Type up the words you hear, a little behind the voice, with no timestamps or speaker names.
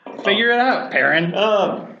Figure it out, Perrin.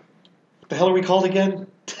 The hell are we called again?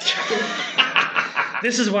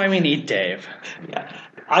 This is why we need Dave. Yeah.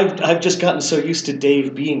 I've just gotten so used to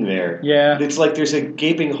Dave being there. Yeah. It's like there's a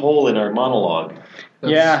gaping hole in our monologue.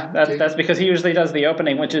 That's because he usually does the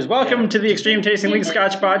opening, which is welcome to the Extreme Tasting League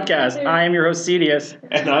Scotch podcast. I am your host, Cedius.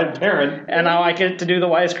 And I'm Perrin. And now I get to do the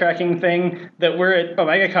wisecracking thing that we're at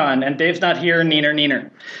OmegaCon, and Dave's not here,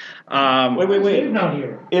 neener. Wait. Dave's not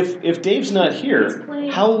here. If Dave's not here,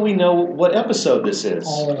 how will we know what episode this is?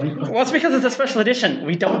 Well, it's because it's a special edition.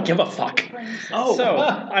 We don't give a fuck. Oh. So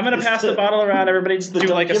I'm going to pass the bottle around. Everybody do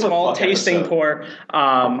like a small tasting episode. pour.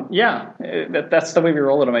 That's the way we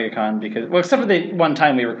roll at OmegaCon. Because, well, except for the one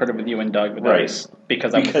time we recorded with you and Doug, but that was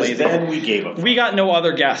because I was lazy. Then we gave a fuck. We got no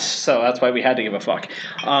other guests, so that's why we had to give a fuck.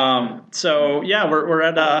 We're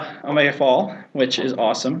at Omega Fall, which is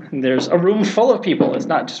awesome. And there's a room full of people. It's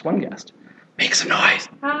not just one guest. Make some noise.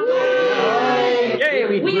 Hi. Yay,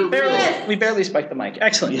 we barely spiked the mic.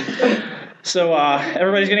 Excellent. So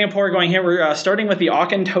everybody's getting a pour going here. We're starting with the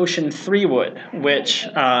Auchentoshan 3-wood, which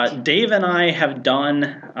Dave and I have done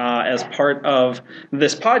as part of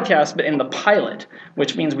this podcast, but in the pilot,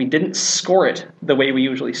 which means we didn't score it the way we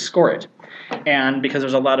usually score it. And because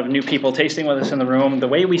there's a lot of new people tasting with us in the room, the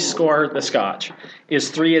way we score the Scotch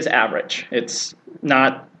is 3 is average. It's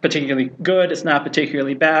not particularly good, it's not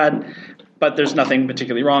particularly bad, but there's nothing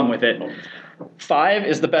particularly wrong with it. 5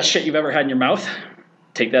 is the best shit you've ever had in your mouth.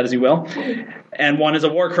 Take that as you will. And 1 is a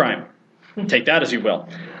war crime. Take that as you will.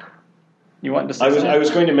 You want to say I was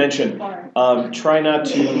going to mention, try not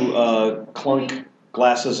to clunk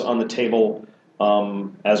glasses on the table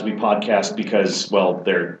as we podcast because, well,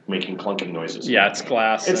 they're making clunking noises. Yeah, it's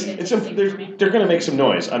glass. They're going to make some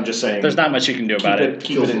noise. I'm just saying. There's not much you can do about it.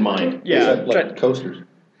 Keep it in mind. Yeah. Like coasters.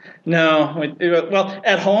 No. Well,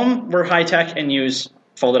 at home, we're high-tech and use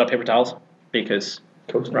folded-up paper towels because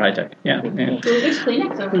we're high-tech. Yeah. There's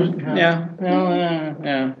Kleenex over there.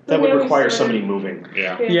 Yeah. That would require somebody moving.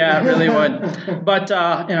 Yeah, it really would. But,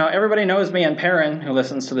 everybody knows me and Perrin, who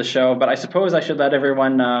listens to the show, but I suppose I should let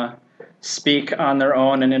everyone speak on their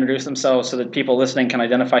own and introduce themselves so that people listening can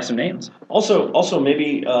identify some names. Also,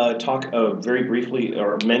 maybe talk very briefly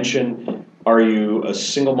or mention, are you a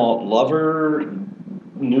single malt lover,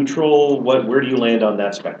 neutral? Where do you land on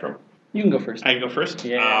that spectrum? You can go first. I can go first?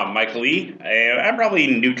 Yeah. Michael Lee. I'm probably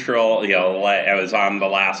neutral. I was on the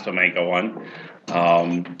last Omega one.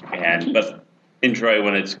 But enjoy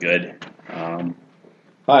when it's good.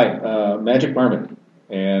 Hi, Magic Marmot.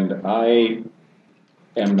 And I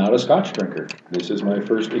am not a Scotch drinker. This is my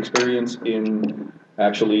first experience in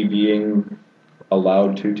actually being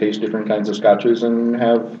allowed to taste different kinds of Scotches and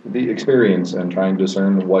have the experience and trying to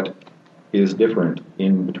discern what is different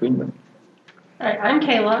in between them. Hi, I'm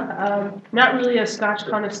Kayla. Not really a Scotch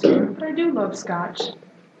connoisseur, but I do love Scotch.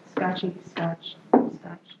 Scotch. Okay,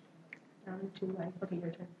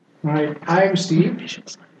 your turn. Hi, I'm Steve,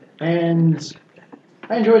 and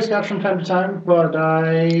I enjoy Scotch from time to time, but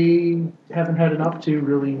I haven't had enough to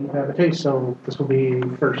really have a taste, so this will be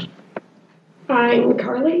first. I'm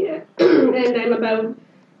Carly, and I'm about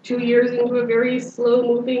 2 years into a very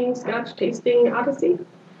slow-moving Scotch tasting odyssey.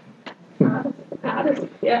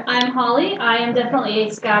 Yeah. I'm Holly. I am definitely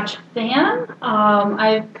a Scotch fan.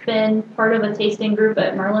 I've been part of a tasting group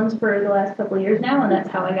at Merlin's for the last couple of years now, and that's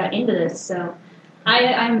how I got into this. So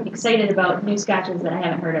I'm excited about new Scotches that I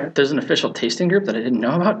haven't heard of. There's an official tasting group that I didn't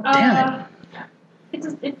know about? Damn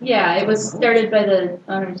it. It was started by the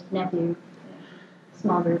owner's nephew.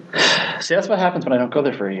 Small group. See, that's what happens when I don't go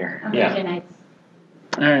there for a year. On Thursday nights.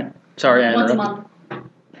 All right. Sorry, I Once a interrupted. month.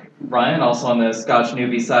 Ryan, also on the Scotch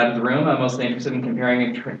newbie side of the room. I'm mostly interested in comparing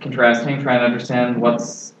and contrasting, trying to understand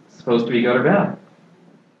what's supposed to be good or bad.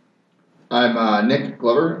 I'm Nick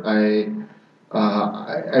Glover. I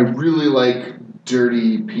really like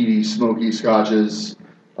dirty, peaty, smoky scotches.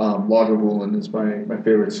 Lagavulin is my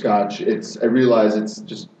favorite scotch. I realize it's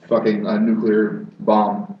just fucking a nuclear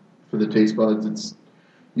bomb for the taste buds. It's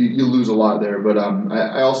you lose a lot there, but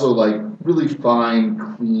I also like really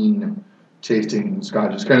fine, clean tasting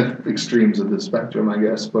scotches, kind of extremes of the spectrum, I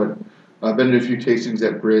guess. But I've been to a few tastings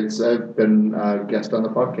at Brits. I've been a guest on the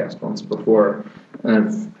podcast once before, and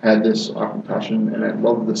I've had this Auchentoshan, and I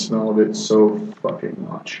love the smell of it so fucking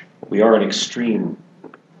much. We are an extreme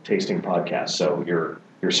tasting podcast, so your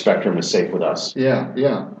spectrum is safe with us. Yeah.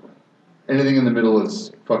 Anything in the middle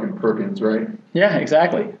is fucking Perkins, right? Yeah,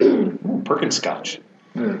 exactly. Perkins Scotch.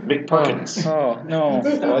 Big Perkins. Oh, no. I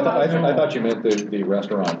thought you meant the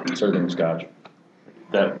restaurant serving Scotch.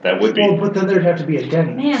 That would be. Well, but then there'd have to be a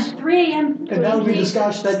Denny's. Man, 3 a.m. And that would be the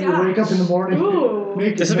Scotch that you wake up in the morning. Ooh.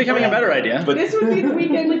 This is becoming a better idea. But This would be the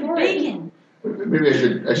weekend with Bacon. Maybe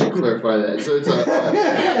I should clarify that. So it's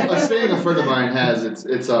a saying a friend of mine has. It's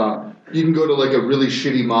you can go to like a really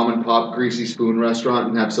shitty mom and pop greasy spoon restaurant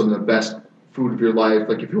and have some of the best food of your life.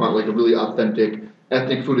 Like if you want like a really authentic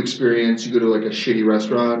ethnic food experience, you go to like a shitty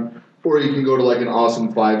restaurant. Or you can go to like an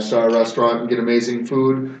awesome 5-star restaurant and get amazing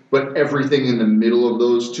food. But everything in the middle of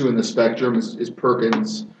those two in the spectrum is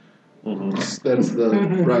Perkins. Mm-hmm. That's the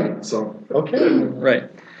right. So okay, right.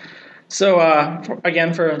 So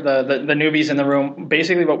again, for the newbies in the room,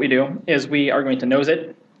 basically what we do is we are going to nose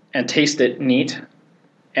it and taste it neat,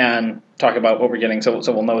 and talk about what we're getting. So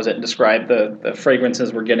we'll nose it and describe the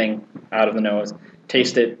fragrances we're getting out of the nose.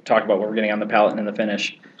 Taste it, talk about what we're getting on the palate and in the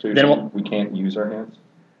finish. So you're then saying we can't use our hands?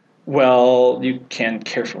 Well, you can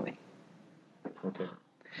carefully. Okay.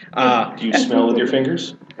 Do you smell with your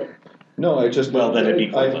fingers? No, I just. Well, then it'd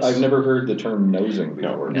be pointless. I've never heard the term nosing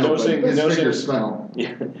before. No. Nosing smell.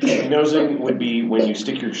 Yeah. Nosing would be when you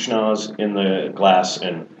stick your schnoz in the glass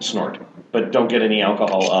and snort. But don't get any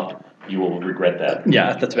alcohol up. You will regret that.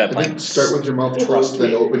 Yeah, that's a bad plan. Start with your mouth closed,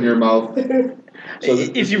 then open your mouth. So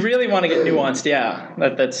if you really want to get nuanced, yeah,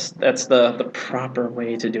 that's the proper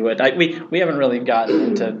way to do it. We haven't really gotten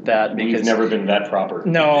into that because we've never been that proper.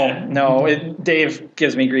 No. Dave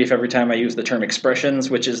gives me grief every time I use the term expressions,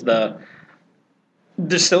 which is the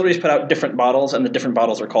distilleries put out different bottles, and the different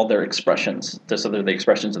bottles are called their expressions. So they're the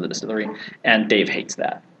expressions of the distillery, and Dave hates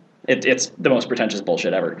that. It's the most pretentious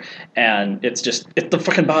bullshit ever, and it's the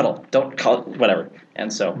fucking bottle. Don't call it whatever.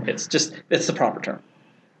 And so it's the proper term.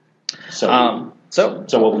 So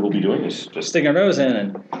what we will be doing is just sticking our nose in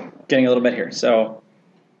and getting a little bit here. So,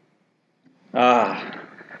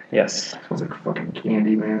 yes. Smells like fucking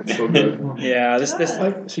candy, man. It's so good. Yeah, this.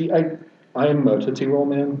 I'm a Tootsie Roll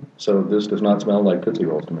man, so this does not smell like Tootsie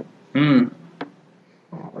Rolls to me.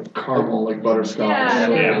 Like caramel, like butterscotch.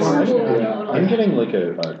 Yeah. I'm getting like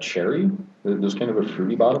a cherry. There's kind of a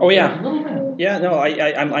fruity bottom. Oh yeah, yeah. No,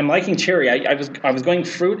 I'm liking cherry. I was going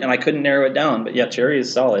fruit and I couldn't narrow it down, but yeah, cherry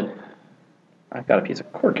is solid. I've got a piece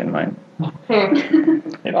of cork in mine.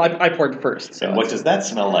 I poured first. So and what does that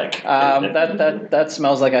smell like? That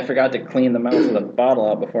smells like I forgot to clean the mouth of the bottle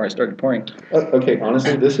out before I started pouring. Okay,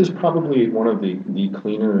 honestly, this is probably one of the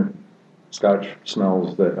cleaner Scotch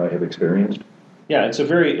smells that I have experienced. Yeah, it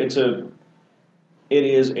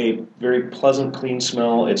is a very pleasant, clean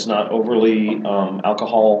smell. It's not overly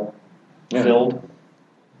alcohol filled.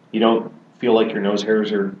 You don't feel like your nose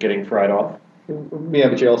hairs are getting fried off. Yeah,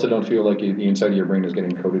 but you also don't feel like the inside of your brain is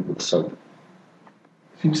getting coated with soap.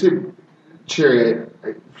 You say cherry,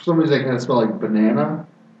 for some reason I kind of smell like banana.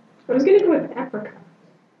 I was going to go with apricot.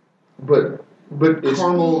 But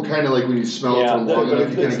caramel, kind of like when you smell it for long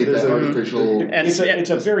enough, you kind of get that artificial. And it's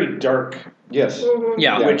a very dark. Yes.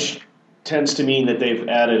 Yeah. Which tends to mean that they've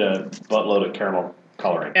added a buttload of caramel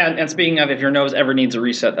coloring. And speaking of, if your nose ever needs a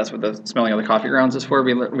reset, that's what the smelling of the coffee grounds is for.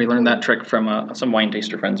 We learned that trick from some wine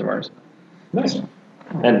taster friends of ours. Nice.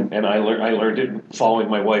 And I learned it following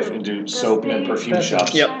my wife into soap and perfume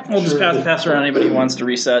shops. Yep. We'll just pass around anybody who wants to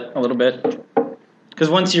reset a little bit. Because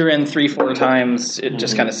once you're in 3-4 times, it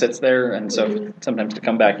just kind of sits there, and so sometimes to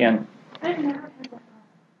come back in. I've never had that.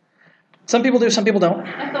 Some people do, some people don't.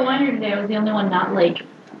 At the winery today, I was the only one not like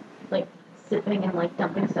sipping and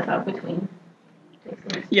dumping stuff out between.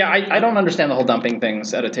 Yeah, I don't understand the whole dumping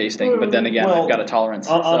things at a tasting, but then again, I've got a tolerance.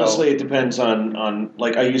 Honestly, it depends on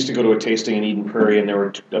like I used to go to a tasting in Eden Prairie, and there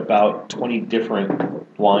were about 20 different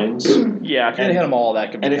wines. Yeah, if you hit them all,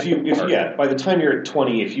 that could be. And if by the time you're at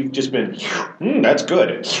 20, if you've just been, that's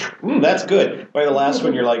good, that's good. By the last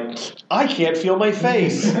one, you're like, I can't feel my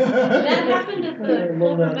face. That happened at the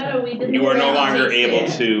Polka Meadow. We did. You are no longer able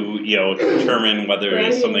to determine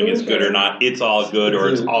whether something is good or not. It's all good or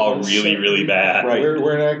it's all really, really bad. Right.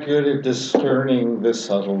 We're not good at discerning the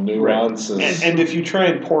subtle nuances. Right. And if you try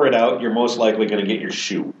and pour it out, you're most likely going to get your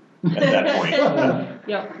shoe at that point.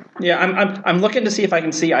 Yep. Yeah, I'm looking to see if I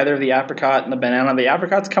can see either the apricot and the banana. The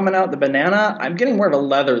apricot's coming out. The banana, I'm getting more of a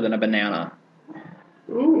leather than a banana.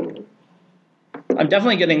 Ooh. I'm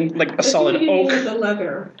definitely getting a solid oak. The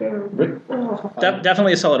leather.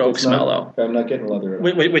 Definitely a solid oak smell, though. I'm not getting leather.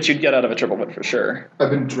 Which you'd get out of a triple wit for sure. I've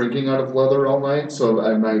been drinking out of leather all night, so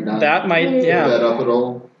I might not that up at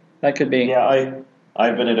all. That could be. Yeah,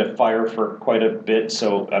 I've been at a fire for quite a bit,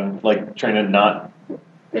 so I'm trying to not.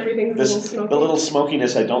 Everything's the little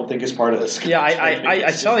smokiness I don't think is part of this. Yeah,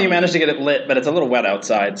 I saw you managed to get it lit, but it's a little wet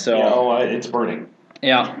outside, so. Yeah, it's burning.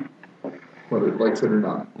 Yeah. Whether it likes it or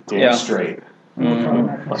not. Damn straight.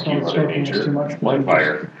 Mm-hmm. Fuck you, Mother Nature. Too much. My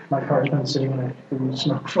fire. My car's been sitting in a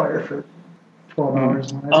smoke fire for 12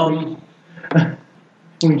 hours last week.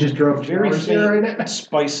 We just drove 2 very hours here right now.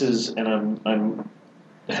 spices, and I'm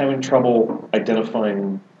having trouble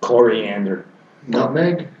identifying Coriander.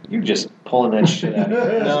 Nutmeg? You're just pulling that shit out.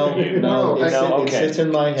 It sits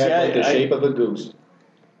in my head like the shape of a goose.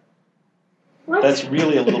 What? That's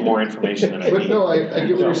really a little more information than I But need. no, I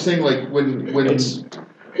get what you're saying. Like when it's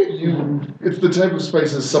the type of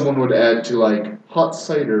spices someone would add to like hot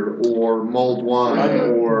cider or mulled wine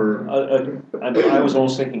or. I was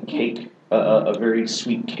almost thinking cake, a very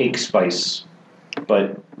sweet cake spice,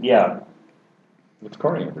 but yeah, It's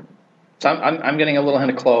coriander. So I'm getting a little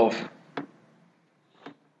hint of clove.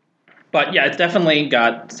 But yeah, it's definitely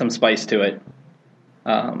got some spice to it.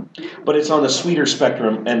 but it's on the sweeter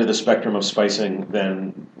end of the spectrum of spicing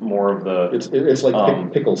than more of the. It's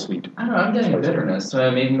like pickle sweet. I don't know, I'm getting bitterness,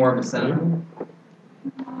 so maybe more of a cinnamon.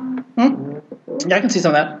 Yeah, I can see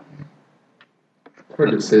some of that.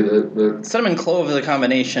 Hard to say the Cinnamon clove as a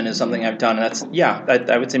combination is something I've done,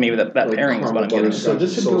 and I would say maybe that like pairing is what I'm caramel getting. butter So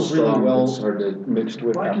this so could go really strong, well it's hard to. mixed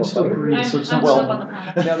with I apple can still cider. agree. I'm, So I'm it sounds still well- up on the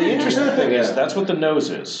pineapple. Now the interesting thing is that's what the nose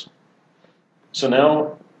is. So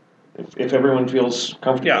now, if everyone feels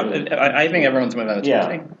comfortable, Yeah, I think everyone's moving on to Yeah.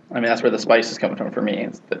 tasting. I mean, that's where the spice is coming from for me.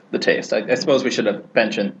 It's the taste. I suppose we should have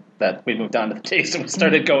mentioned that we moved on to the taste and we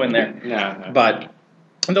started going there. Yeah. But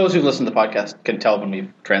those who listen to the podcast can tell when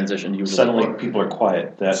we've transitioned. Usually, suddenly people are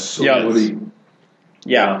quiet. That's So Yeah. woody.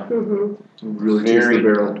 yeah. Mm-hmm. Really taste the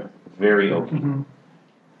barrel. very oaky. Mm-hmm.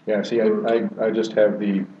 Yeah, see, I just have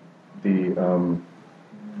the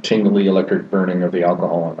tingly electric burning of the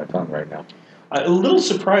alcohol on my tongue right now. I'm a little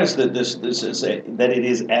surprised that this is that it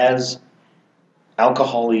is as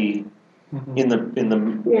alcohol-y in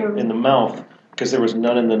the mouth because there was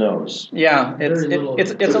none in the nose. Yeah, Very little.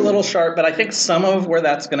 it's a little sharp, but I think some of where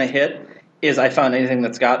that's going to hit is I found anything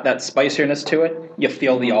that's got that spiciness to it, you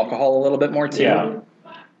feel the alcohol a little bit more too. Yeah.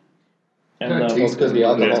 And Kind of taste because the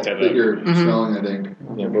alcohol that you're smelling, I think.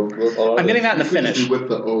 Yeah, but I'm getting that in the Could just finish. be with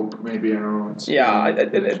the oak, maybe. I don't know. It's- Yeah,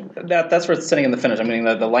 that's where it's sitting in the finish. I'm getting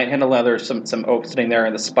the light hint of leather, some oak sitting there,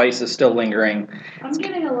 and the spice is still lingering. I'm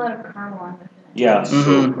getting a lot of caramel on the finish. yeah, So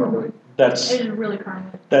Mhm. probably. that's It is really caramel.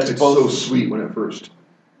 that's It's both. so sweet when it first.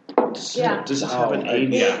 Yeah. Does it have an Oh, age?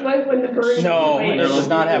 It's like when the bird. No, it does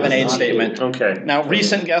not have an age statement. Okay. Now,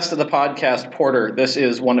 recent guest of the podcast, Porter, this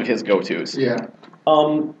is one of his go-tos. Yeah.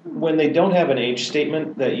 When they don't have an age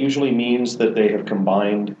statement, that usually means that they have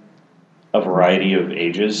combined a variety of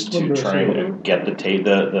ages to try and get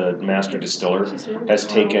the master distiller has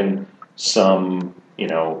taken some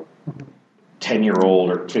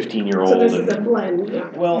 10-year-old or 15-year-old. So this is a blend. Yeah.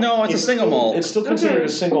 Well, No, it's a single malt. It's still considered Okay. a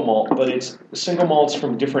single malt, but it's single malts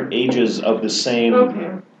from different ages of the same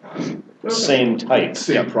Okay. same type.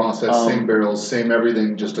 Same Yep. process, same barrels, same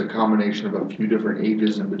everything, just a combination of a few different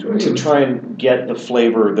ages in between. To try and get the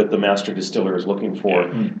flavor that the master distiller is looking for,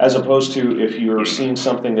 as opposed to if you're seeing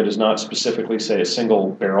something that is not specifically, say, a single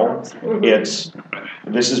barrel, it's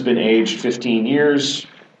this has been aged 15 years,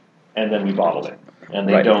 and then we bottled it, and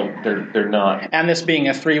they Right. don't. They're not. And this being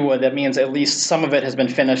a 3-wood, that means at least some of it has been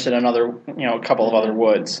finished in another, a couple of other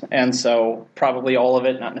woods. And so probably all of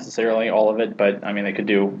it, not necessarily all of it, but I mean, they could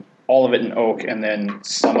do all of it in oak and then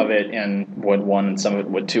some of it in wood 1 and some of it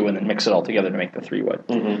wood 2 and then mix it all together to make the 3-wood.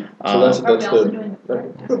 Mm-hmm. So that's Are we also the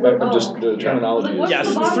doing just the terminology. What's Yes,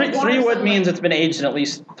 the bottom one? 3-wood means it's been aged in at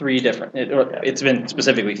least 3 different. It's been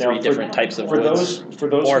specifically 3 Now, different types of For woods. those Or who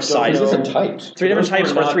don't sizes. know, different types. 3 different those who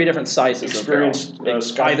types are for not 3 different sizes of barrel.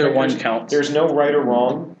 experienced Scotch Either one drinkers, counts. There's no right or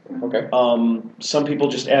wrong. Okay. Some people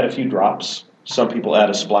just add a few drops. Some people add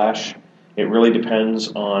a splash. It really depends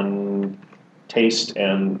on taste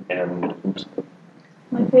and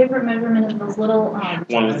My favorite measurement is those little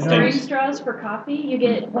One of the drink things. straws for coffee. You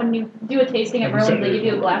get when you do a tasting at Merlin, they give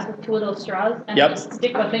you a glass with 2 of those straws, and Yep. you just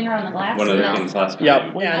stick a finger on the glass. One of the and things last Yep,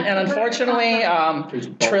 time. and unfortunately,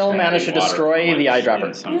 Trill managed to destroy the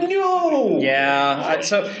eyedropper. no. Yeah,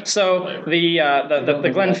 so the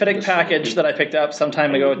Glenfiddich package that I picked up some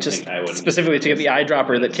time ago, just specifically to get the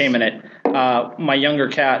eyedropper that came in it, my younger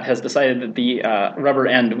cat has decided that the rubber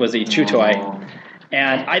end was a chew toy,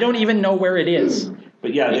 and I don't even know where it is.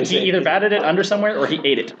 But yeah, He either batted it under somewhere or he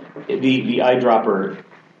ate it. the eyedropper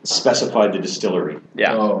specified the distillery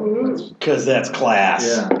Yeah. Oh, because that's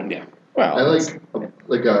class. yeah. Well, I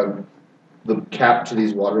like the cap to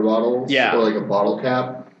these water bottles. Yeah. Or like a bottle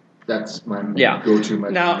cap. That's my Yeah. go-to.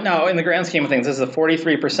 Now, in the grand scheme of things, this is a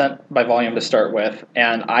 43% by volume to start with,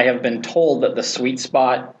 and I have been told that the sweet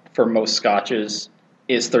spot for most scotches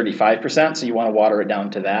is 35%, so you want to water it down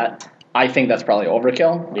to that. I think that's probably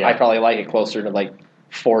overkill. Yeah. I probably like it closer to like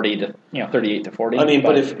 40 to 38 to 40. I mean,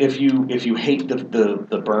 but if you hate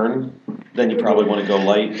the burn, then you probably want to go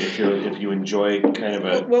light. If you enjoy kind of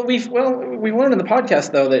a we learned in the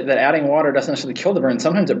podcast though that adding water doesn't necessarily kill the burn.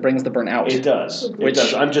 Sometimes it brings the burn out. It does. It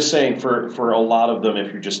does. I'm just saying for a lot of them,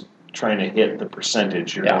 if you're just trying to hit the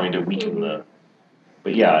percentage, you're going to weaken the.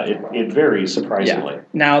 But yeah, it varies surprisingly. Yeah.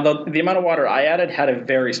 Now the amount of water I added had a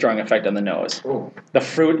very strong effect on the nose. Oh. The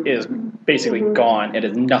fruit is basically gone. It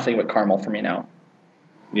is nothing but caramel for me now.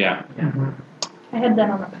 Yeah. I had that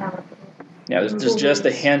on the palate. Yeah, there's just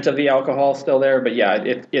a hint of the alcohol still there, but yeah,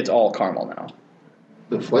 it's all caramel now.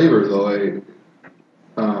 The flavor, though,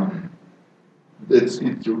 it's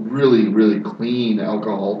a really, really clean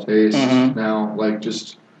alcohol taste now. Like,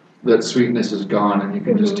 just that sweetness is gone, and you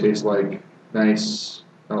can just taste like nice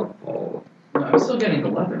alcohol. I'm still getting the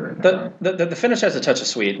leather. The finish has a touch of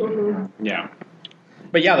sweet. Yeah.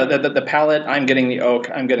 But yeah, the palate, I'm getting the oak,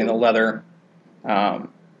 I'm getting the leather.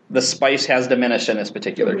 The spice has diminished in this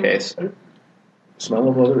particular case. Smell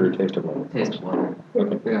of leather or taste of leather? Taste of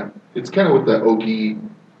leather. Yeah, it's kind of with the oaky.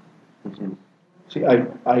 See,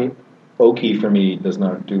 I oaky for me does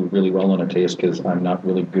not do really well on a taste because I'm not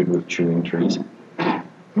really good with chewing trees.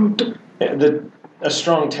 A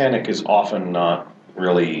strong tannic is often not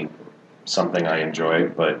really something I enjoy,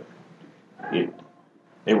 but it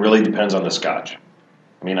really depends on the Scotch.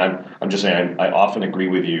 I mean, I'm just saying I often agree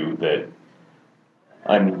with you that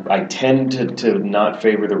I tend to not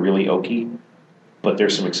favor the really oaky, but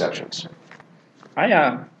there's some exceptions. I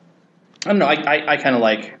don't know. I kind of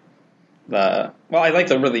like I like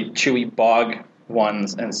the really chewy bog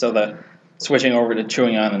ones, and so the switching over to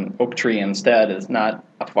chewing on an oak tree instead is not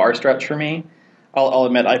a far stretch for me. I'll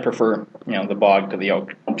admit I prefer the bog to the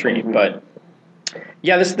oak tree, but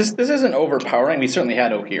yeah, this isn't overpowering. We certainly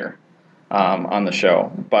had oak here on the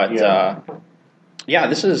show, but yeah,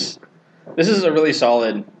 this is a really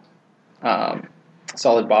solid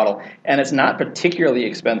bottle, and it's not particularly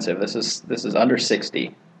expensive. This is under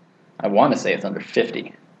 60. I want to say it's under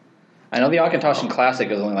 50. I know the Auchentoshan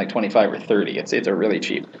Classic is only like 25 or 30. It's a really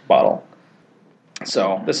cheap bottle.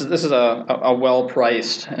 So this is a well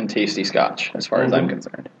priced and tasty Scotch as far as I'm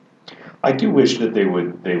concerned. I do wish that they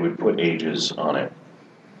would put ages on it.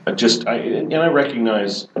 I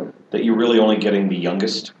recognize that you're really only getting the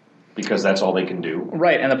youngest because that's all they can do.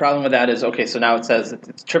 Right, and the problem with that is, okay, so now it says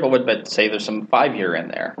it's triple wood, but say there's some 5-year in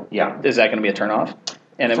there. Yeah. Is that going to be a turnoff?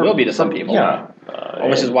 And it will be to some people. Yeah.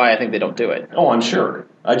 Which is why I think they don't do it. Oh, I'm sure.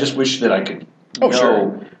 I just wish that I could know.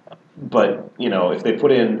 Sure. But, if they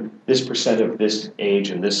put in this percent of this age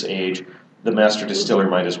and this age, the master distiller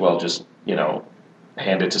might as well just,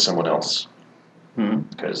 hand it to someone else.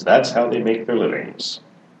 Because that's how they make their livings.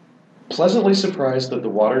 Pleasantly surprised that the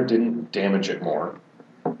water didn't damage it more.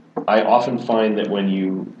 I often find that when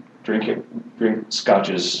you drink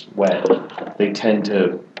scotches wet, they tend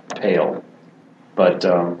to pale. But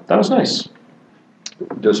that was nice.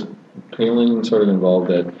 Does paling sort of involve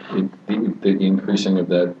that the increasing of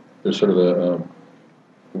that? There's sort of a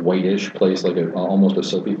whitish place, like almost a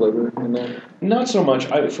soapy flavor in there. Not so much.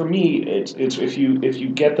 For me, it's if you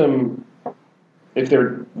get them, if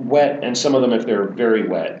they're wet, and some of them if they're very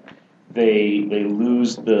wet. They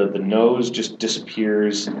lose the nose just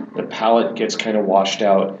disappears. The palate gets kind of washed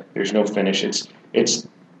out. There's no finish. It's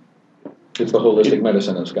the holistic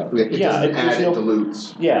medicine of Scotch. Yeah, it add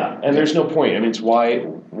dilutes. Yeah, and there's no point. I mean, it's why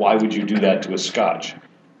would you do that to a Scotch?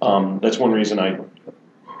 That's one reason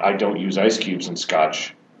I don't use ice cubes in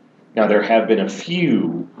Scotch. Now there have been a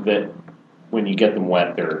few that when you get them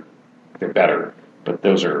wet, they're better, but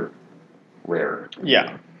those are rare.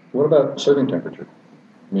 Yeah. What about serving temperature?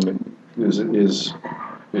 I mean, is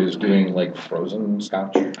doing like frozen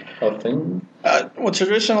Scotch a thing? Well,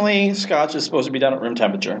 traditionally, Scotch is supposed to be done at room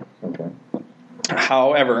temperature. Okay.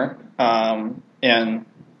 However, in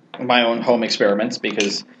my own home experiments,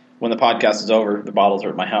 because when the podcast is over, the bottles are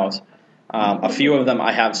at my house, a few of them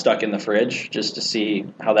I have stuck in the fridge just to see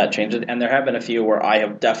how that changes. And there have been a few where I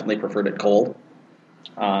have definitely preferred it cold.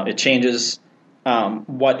 It changes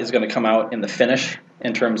what is going to come out in the finish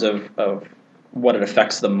in terms of what it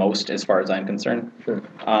affects the most as far as I'm concerned. Sure.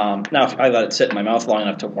 Now, if I let it sit in my mouth long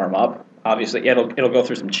enough to warm up, obviously it'll go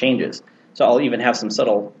through some changes. So I'll even have some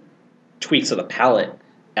subtle tweaks of the palate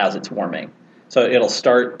as it's warming. So it'll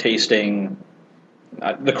start tasting,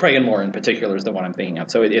 the Craigenmore in particular is the one I'm thinking of.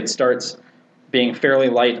 So it starts being fairly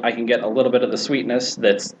light. I can get a little bit of the sweetness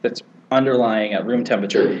that's underlying at room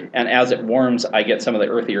temperature. And as it warms, I get some of the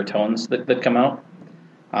earthier tones that come out.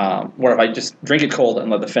 Where if I just drink it cold and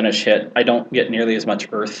let the finish hit, I don't get nearly as much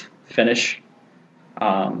earth finish.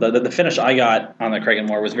 The finish I got on the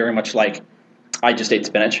Craigenmore was very much like I just ate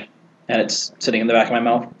spinach and it's sitting in the back of my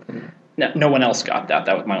mouth. No one else got that.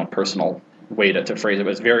 That was my own personal way to phrase it. It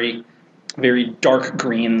was very, very dark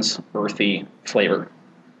greens, earthy flavor.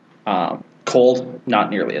 Cold, not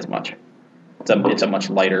nearly as much. It's a much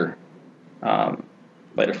lighter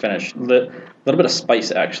finish. Little bit of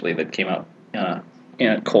spice actually that came out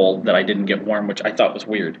in a cold that I didn't get warm, which I thought was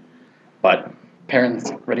weird. But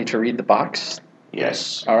Perrin's ready to read the box.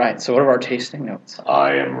 Yes, All right. So what are our tasting notes?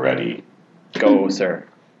 I am ready. Go, sir.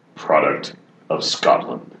 Product of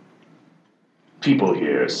Scotland. People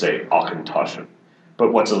here say Auchentoshan,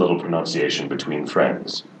 but what's a little pronunciation between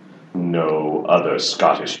friends? No other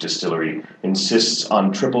Scottish distillery insists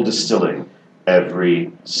on triple distilling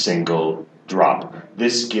every single drop.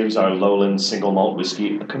 This gives our lowland single malt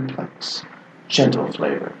whiskey a complex, gentle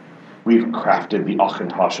flavor. We've crafted the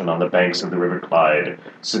Auchentoshan on the banks of the River Clyde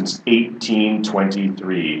since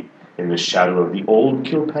 1823 in the shadow of the old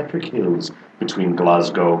Kilpatrick Hills between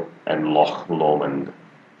Glasgow and Loch Lomond.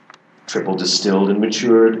 Triple distilled and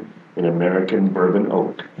matured in American bourbon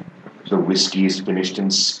oak. The whiskey is finished in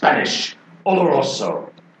Spanish Oloroso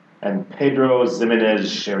and Pedro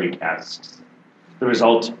Ximenez sherry casks. The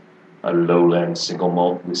result, a lowland single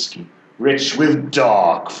malt whiskey, rich with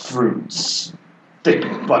dark fruits, thick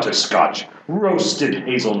butterscotch, roasted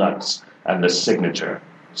hazelnuts, and the signature,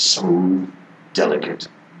 smooth, delicate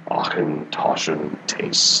Auchentoshan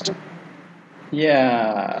taste.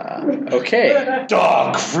 Yeah. Okay.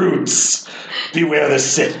 Dark fruits! Beware the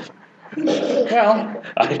Sith! Well,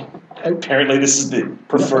 Apparently this is the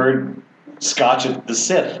preferred scotch of the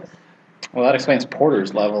Sith. well, that explains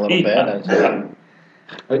Porter's level a little bit.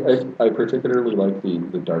 I particularly like the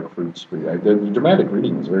dark fruits. The dramatic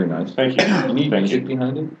reading is very nice. Thank you. You need Thank music you.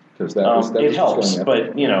 behind it because that was It helps, going up.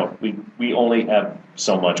 but we only have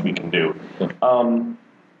so much we can do.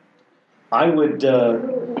 I would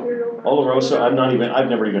Oloroso. I've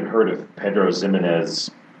never even heard of Pedro Ximenez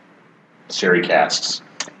sherry casks.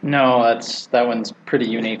 No, that one's pretty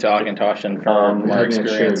unique to Auchentoshan from my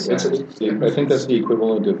experience. I think that's the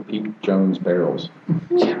equivalent of Pete Jones barrels.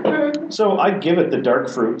 So I'd give it the dark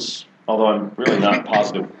fruits, although I'm really not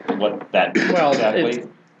positive what that is Well, exactly. it's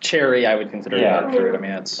cherry, I would consider Yeah. dark fruit. I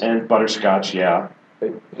mean, it's And butterscotch, yeah.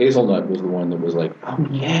 Hazelnut was the one that was like, oh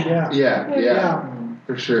Yeah. Yeah,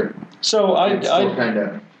 for sure. So It's still kind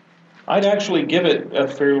of. I'd actually give it a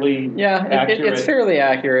fairly accurate. it's fairly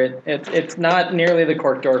accurate. It's not nearly the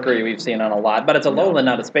cork dorkery we've seen on a lot, but it's a lowland,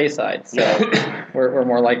 not a space side. So we're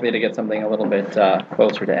more likely to get something a little bit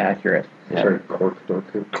closer to accurate. sorry, cork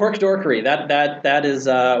dorker. Cork dorkery. That is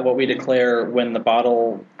what we declare when the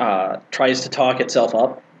bottle tries to talk itself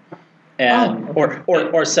up, and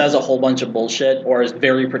or says a whole bunch of bullshit, or is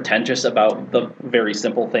very pretentious about the very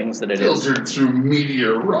simple things that it is. Filtered through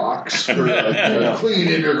meteor rocks for a clean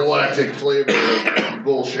intergalactic flavor of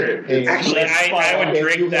bullshit. Actually, I would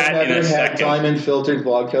drink that in a second. Diamond filtered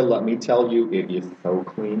vodka. Let me tell you, it is so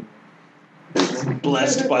clean.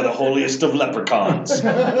 Blessed by the holiest of leprechauns.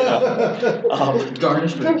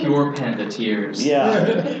 Garnished with pure panda tears. Yeah,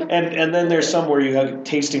 and then there's some where you have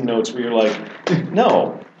tasting notes where you're like,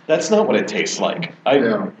 no, that's not what it tastes like.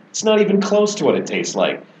 It's not even close to what it tastes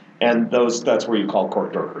like. And that's where you call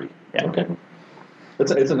cork dorkery. Yeah. Okay.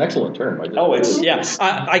 It's an excellent term.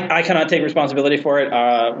 I cannot take responsibility for it.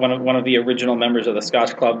 One of the original members of the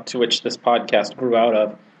Scotch Club, to which this podcast grew out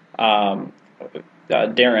of,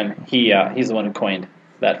 Darren. He's the one who coined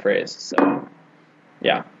that phrase. So,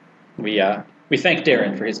 yeah, we thank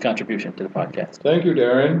Darren for his contribution to the podcast. Thank you,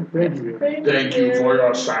 Darren. Thank you for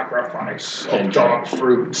your sacrifice of dark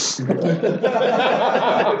fruits. I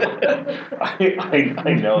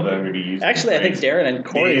know that I'm going to use. Actually, I think Darren and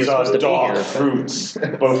Corey are These are supposed to be dark here. fruits.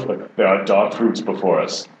 There are dark fruits before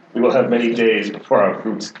us. We will have many days before our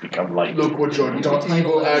fruits become light. Look what your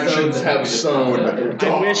evil actions have sown.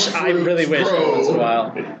 I really wish it was a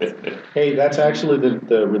while. Hey, that's actually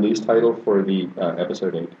the release title for the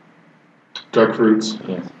episode 8. Dark fruits.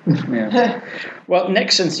 Yes. Yeah. Well,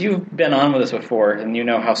 Nick, since you've been on with us before and you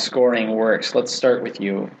know how scoring works, let's start with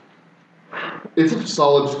you. It's a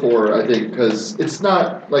solid 4, I think, because it's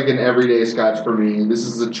not like an everyday scotch for me. This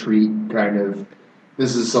is a treat, kind of.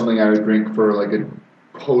 This is something I would drink for like a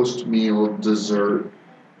post-meal dessert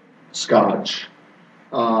scotch.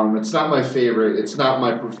 It's not my favorite. It's not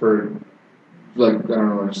my preferred, like, I don't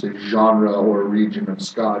know what to say, genre or region of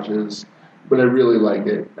scotches, but I really like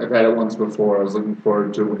it. I've had it once before. I was looking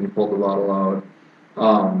forward to it when you pulled the bottle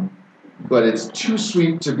out. But it's too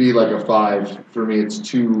sweet to be like a 5 for me.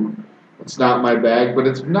 It's not my bag, but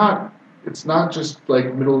it's not just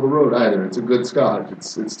like middle of the road either. It's a good scotch.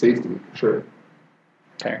 It's tasty, for sure.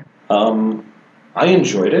 Okay. I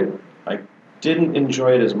enjoyed it. didn't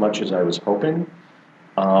enjoy it as much as I was hoping.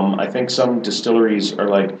 I think some distilleries are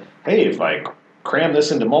like, hey, if I cram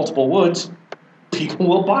this into multiple woods, people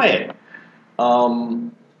will buy it.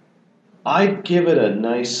 I'd give it a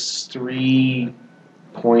nice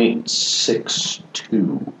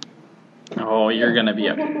 3.62. Oh, you're going to be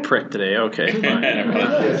a prick today. Okay, fine.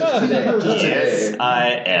 Yes,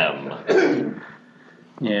 I am.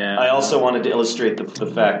 Yeah. I also wanted to illustrate the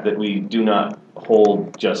fact that we do not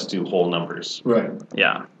hold just to whole numbers. Right.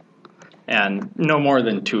 Yeah. And no more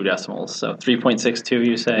than 2 decimals. So 3.62,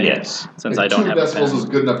 you say? Yes. Since I don't have 2 a decibels pen. is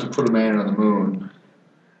good enough to put a man on the moon.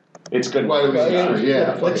 It's good. Why do we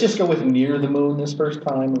yeah. Let's just go with near the moon this first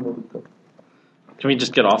time. And we'll go. Can we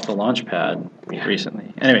just get off the launch pad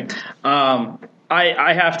recently? Anyway,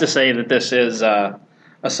 I have to say that this is a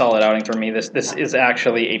solid outing for me. This is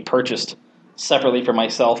actually a purchased separately for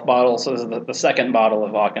myself bottle. So this is the second bottle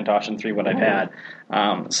of Auchentoshan 3 what I've had.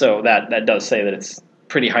 So that does say that it's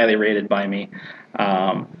pretty highly rated by me.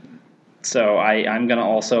 So I'm going to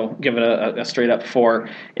also give it a straight up 4.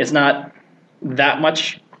 It's not that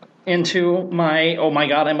much into my, oh my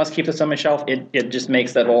god, I must keep this on my shelf. It just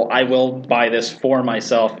makes that whole, I will buy this for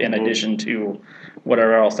myself in addition to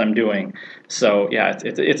whatever else I'm doing. So yeah,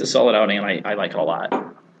 it's a solid outing, and I like it a lot.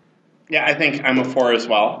 Yeah, I think I'm a 4 as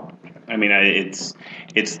well. I mean, it's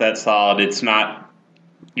that solid. It's not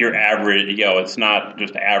your average. It's not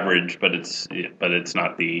just average, but it's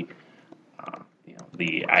not the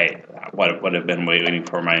what I've been waiting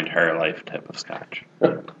for my entire life type of scotch.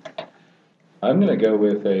 I'm going to go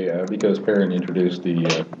with because Perrin introduced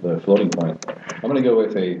the floating point, I'm going to go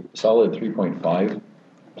with a solid 3.5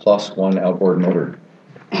 plus 1 outboard motor.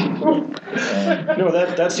 No,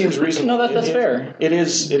 that seems reasonable. No, that's fair. It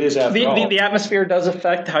is after all. The atmosphere does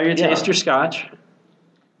affect how you taste your scotch.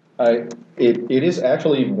 It is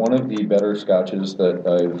actually one of the better scotches that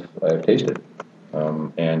I've tasted,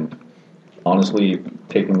 and honestly,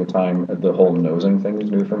 taking the time, the whole nosing thing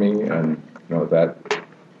is new for me, and that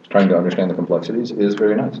trying to understand the complexities is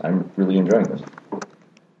very nice. I'm really enjoying this.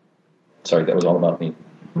 Sorry, that was all about me.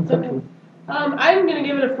 I'm going to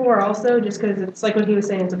give it a 4 also, just because it's like what he was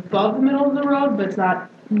saying, it's above the middle of the road, but it's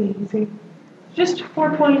not amazing. Just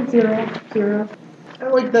 4.00. I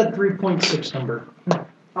like that 3.6 number.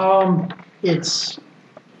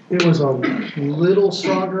 It was a little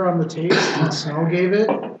stronger on the taste than the snow gave it,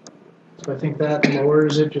 so I think that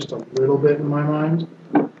lowers it just a little bit in my mind.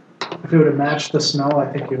 If it would have matched the snow, I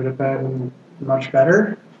think it would have been much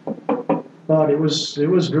better. But it was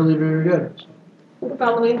really, very good.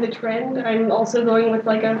 Following the trend, I'm also going with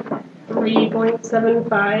like a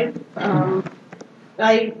 3.75.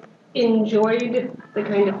 I enjoyed the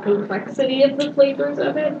kind of complexity of the flavors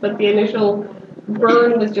of it, but the initial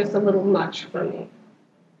burn was just a little much for me.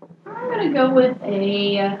 I'm going to go with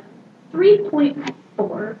a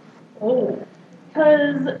 3.4. Oh.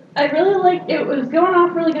 Because I really liked it. It was going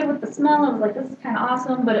off really good with the smell. I was like, this is kind of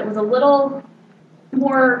awesome, but it was a little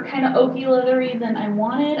more kind of oaky leathery than I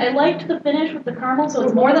wanted. I liked the finish with the caramel, so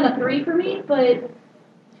it's more than a 3 for me, but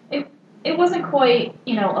it wasn't quite,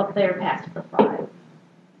 up there past the 5.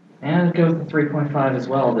 And I'd go with the 3.5 as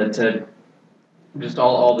well, that just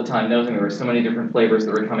all the time nosing, there were so many different flavors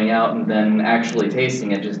that were coming out, and then actually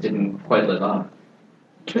tasting it just didn't quite live up.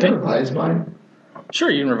 Can I revise mine? Sure,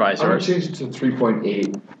 you can revise I'm going yours. to change it to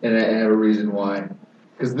 3.8, and I have a reason why.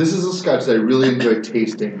 Because this is a scotch that I really enjoy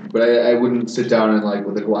tasting, but I wouldn't sit down and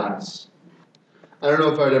with a glass. I don't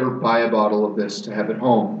know if I'd ever buy a bottle of this to have at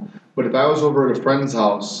home, but if I was over at a friend's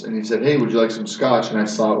house and he said, "Hey, would you like some scotch?" and I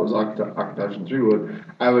saw it was Auchentoshan 3 wood,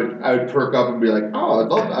 I would perk up and be like, "Oh,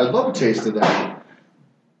 I'd love a taste of that."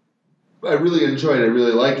 I really enjoy it. I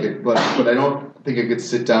really like it, but I don't think I could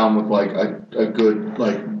sit down with a good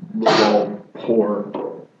low pour.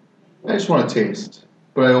 I just want to taste,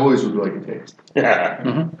 but I always would like a taste.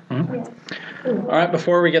 All right,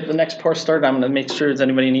 before we get the next pour started, I'm going to make sure, does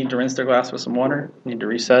anybody need to rinse their glass with some water? Need to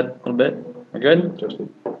reset a little bit? We're good?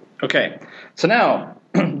 Okay, so now,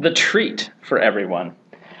 the treat for everyone.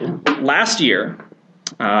 Last year,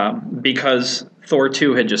 because Thor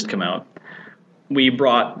 2 had just come out, we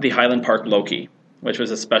brought the Highland Park Loki, which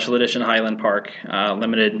was a special edition Highland Park,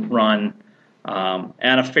 limited run,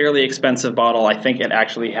 and a fairly expensive bottle. I think it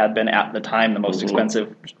actually had been, at the time, the most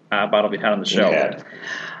expensive bottle we've had on the show.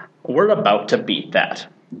 We're about to beat that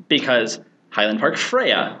because Highland Park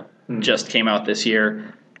Freya just came out this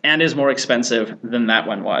year and is more expensive than that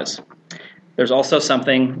one was. There's also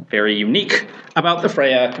something very unique about the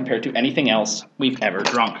Freya compared to anything else we've ever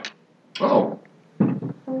drunk. Oh.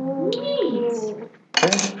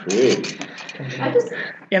 That's great.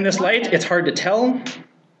 In this light, it's hard to tell,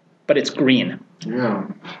 but it's green. Yeah.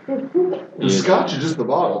 The Scotch or just the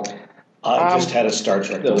bottle? I just had a Star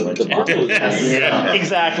Trek moment. The bottle is green. Yeah.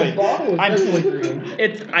 Exactly. The bottle is definitely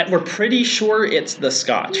green. We're pretty sure it's the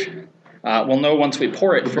Scotch. We'll know once we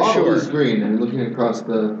pour it The for bottle sure. is green, and looking across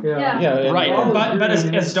the. Yeah. Yeah, and- Right, Bottle is but green as,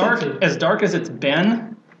 and as it's dark scented. as dark as it's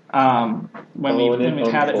been when Oh, and we've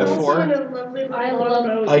it had it unfolds. before. I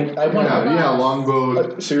love- I want Yeah,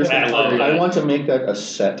 longboat. seriously, I love I that. want to make that a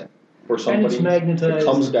set for And somebody. it's magnetized. It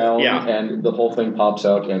comes down Yeah. and the whole thing pops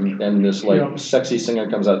out and this like Yeah. sexy singer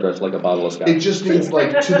comes out dressed like a bottle of scotch. It just needs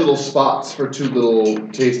like two little spots for two little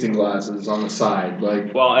tasting glasses on the side.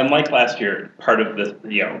 Like Well, and like last year, part of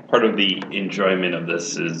the enjoyment of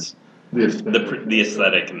this is this. the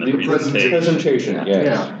aesthetic and the The presentation. Presentation,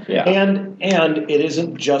 yeah. Yeah. And it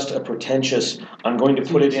isn't just a pretentious. I'm going to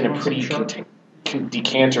put it in a pretty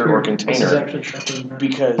decanter or This is container actually sharper.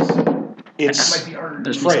 because it's There's me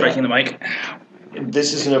Freya. striking the mic.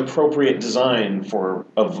 This is an appropriate design for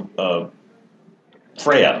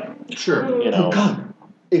Freya. Sure. You know, Oh God,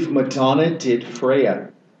 if Madonna did Freya,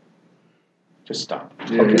 just stop.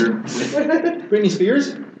 Yeah, you're, Britney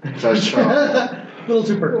Spears, that's A little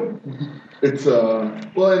too perky. it's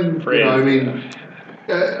well, and Freya. I mean,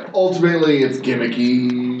 ultimately it's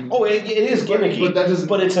gimmicky. Oh, it is gimmicky, But that doesn't-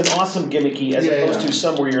 but it's an awesome gimmicky as Yeah, opposed yeah. to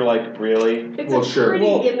some where you're like, really? It's Well, a sure. pretty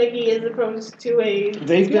Well- gimmicky as opposed to a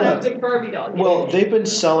They've got plastic Barbie doll. well, gimmick. they've been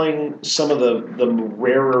selling some of the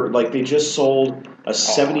rarer, like they just sold a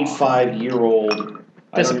 75-year-old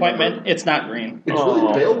Disappointment. It's not green. It's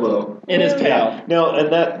really pale though. It is pale. Yeah. Now,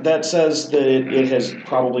 and that says that it has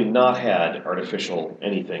probably not had artificial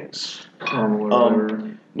anythings. Caramel or whatever.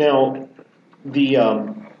 Now, the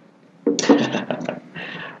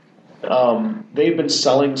they've been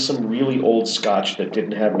selling some really old Scotch that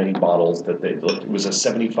didn't have many bottles. It was a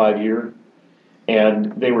 75-year,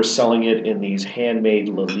 and they were selling it in these handmade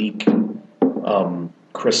Lalique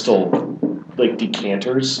crystal like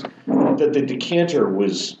decanters. That the decanter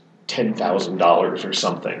was $10,000 or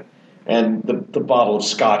something, and the bottle of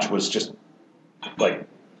Scotch was just like,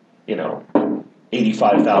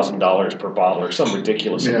 $85,000 per bottle or some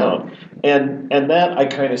ridiculous Yeah. amount. And that I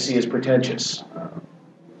kind of see as pretentious.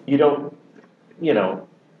 You don't,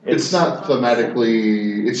 It's not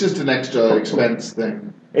thematically. It's just an extra expense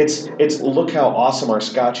thing. It's look how awesome our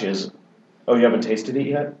Scotch is. Oh, you haven't tasted it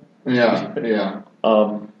yet? Yeah, yeah.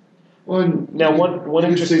 Well, and Now, one you could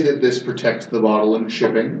interesting. say that this protects the bottle in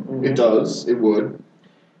shipping. Mhm. It does. It would.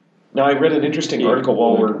 Now, I read an interesting article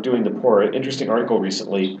while we're doing the pour. An interesting article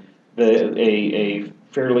recently. A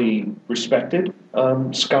fairly respected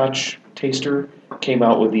Scotch taster came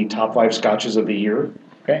out with the top 5 Scotches of the year.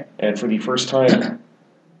 Okay. And for the first time,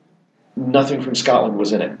 nothing from Scotland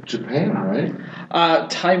was in it. Japan, right?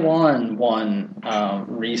 Taiwan won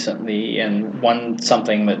recently and won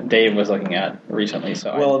something that Dave was looking at recently.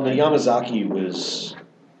 So Well, and the Yamazaki was,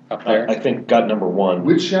 up there. I think, got number 1.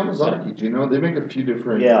 Which Yamazaki? Do you know? They make a few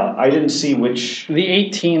different. Yeah, I didn't see which. The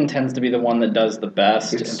 18 tends to be the one that does the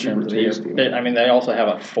best It's in terms of super tasty. the. I mean, they also have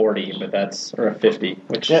a 40, but that's or a 50,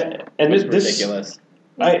 which Yeah, and is this ridiculous.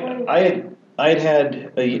 I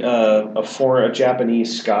had a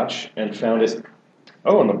Japanese Scotch and found it.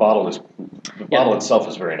 Oh, and the bottle itself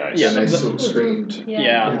is very nice. Yeah, nice the- silk screened.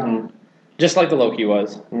 Yeah, Mhm. just like the Loki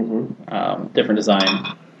was, Mhm. different design.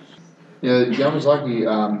 Yeah, Yamazaki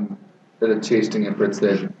at a tasting at Fritz,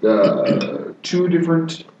 they had two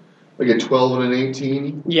different, like a 12 and an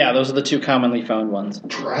 18. Yeah, those are the two commonly found ones.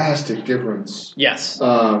 Drastic difference Yes.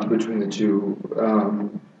 between the two.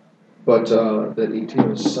 But that 18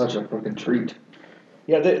 was such a fucking treat.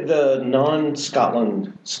 Yeah, the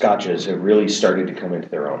non-Scotland Scotches have really started to come into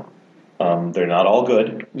their own. They're not all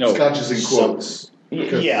good. No, Scotches in quotes.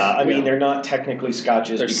 Because- Yeah, I mean Yeah. they're not technically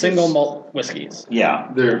Scotches. they're because- single malt whiskeys. Yeah,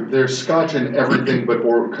 They're Scotch in everything but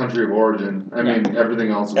country of origin. I mean, everything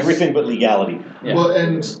else is. everything but legality. Yeah. Well,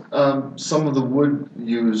 and some of the wood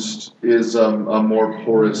used is a more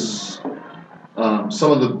porous.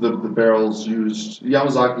 Some of the barrels used,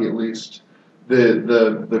 Yamazaki at least,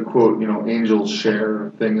 the quote, angel's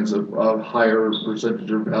share thing is a higher percentage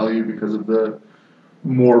of value because of the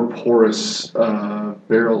more porous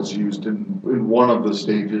barrels used in one of the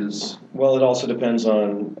stages. Well, it also depends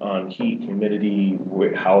on heat, humidity,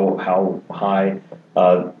 how high.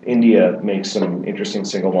 India makes some interesting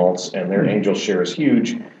single malts, and their angel share is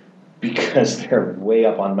huge because they're way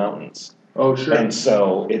up on mountains, Oh, sure. and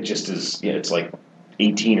so it just is. It's like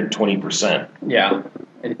 18 or 20%. Yeah,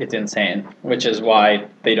 it's insane. Which is why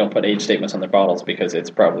they don't put age statements on their bottles because it's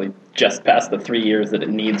probably just past the 3 years that it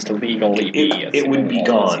needs to legally be. It would be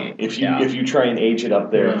gone if you Yeah. if you try and age it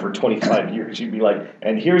up there Yeah. for 25 years. You'd be like,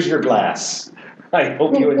 and here's your glass. I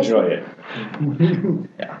hope you enjoy it.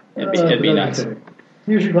 Yeah, it'd be nice.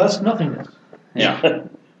 Here's your glass of nothingness. Yeah.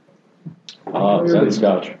 Zen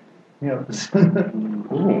Scotch. Yeah.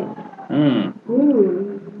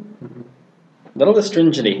 Ooh. Little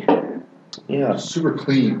astringity. Yeah. Super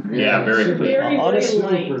clean. Yeah, very Very, clear. very Honestly,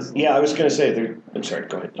 light. Yeah, I was going to say, I'm sorry,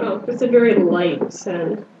 go ahead. Oh, it's a very light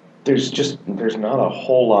scent. There's not a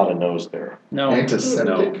whole lot of nose there. No.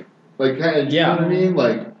 Antiseptic. Like, kind of, you know what I mean?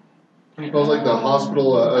 Like, smells like the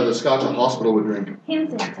hospital, the scotch a hospital would drink. Hand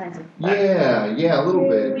sanitizer. Yeah, a little We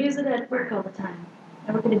bit. use it at work all the time.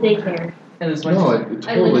 I work at a daycare. And as much No, as it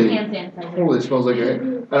I live in totally, hand sanitizer. totally smells like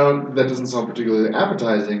that doesn't sound particularly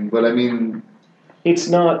appetizing, but I mean, It's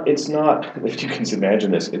not, if you can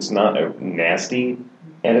imagine this, it's not a nasty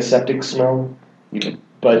antiseptic smell.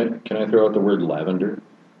 But Can I throw out the word lavender?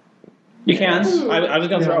 You can. I was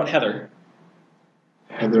going to throw out heather.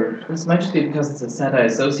 Heather. this might just be because it's a scent I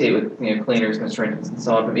associate with cleaners and astringents and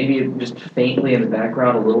so on, but maybe just faintly in the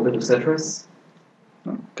background a little bit of citrus.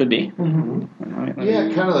 Could be. Yeah,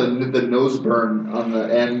 kind of the nose burn on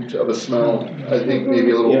the end of a smell. I think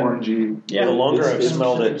maybe a little Yeah. orangey. Yeah. the longer I've It's-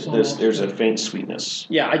 smelled it, there's a faint sweetness.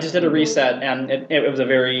 Yeah, I just did a reset, and it was a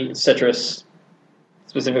very citrus,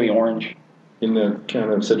 specifically orange. In the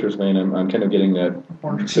kind of citrus vein, I'm kind of getting that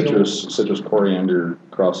Orange peel. citrus coriander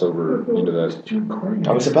crossover into that.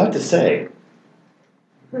 I was about to say,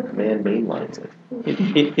 man-made lines it.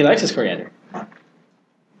 He likes his coriander.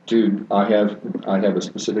 Dude, I have a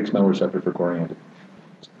specific smell receptor for coriander.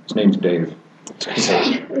 His name's Dave.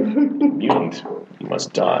 Mutant, you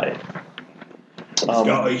must die.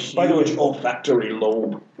 By the way, olfactory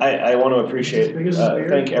lobe. I want to appreciate, As big as his beard.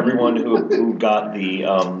 thank everyone who got the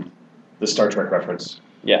Star Trek reference.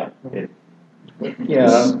 Yeah.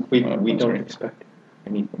 Yeah, we don't expect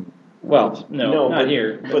anything. Well, no, not but,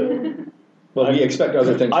 here. But Well, we expect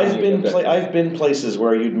other things. I've from you, been but- I've been places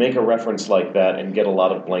where you'd make a reference like that and get a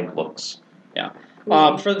lot of blank looks.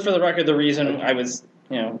 For the record, the reason I was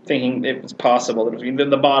thinking it was possible that it was,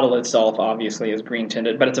 the bottle itself obviously is green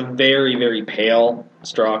tinted, but it's a very, very pale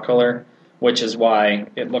straw color, which is why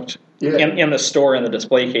it looked in the store in the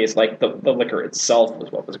display case like the liquor itself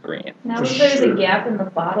was what was green. Now For if there's sure. a gap in the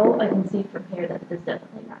bottle, I can see from here that it's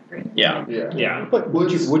definitely not green. Yeah. Yeah. But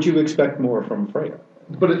would you expect more from Freya?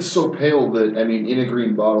 But it's so pale that, I mean, in a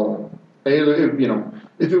green bottle,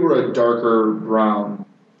 if it were a darker brown,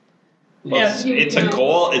 It's a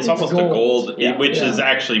gold. It's almost a gold, Yeah. which is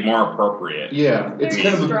actually more appropriate. yeah, it's Very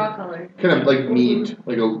kind of straw color. like mead,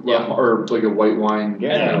 like or like a white wine.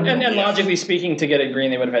 Yeah. And logically speaking, to get it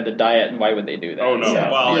green, they would have had to dye it, and why would they do that? Oh no!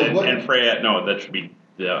 Yeah. Well, Yeah, what- and Freya, no, that should be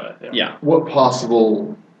Yeah. What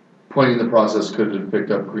possible point in the process could have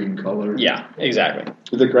picked up green color? Yeah, exactly.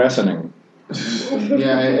 The grassening.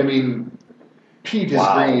 Yeah, I mean, peat is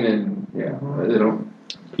Wow. green, and yeah,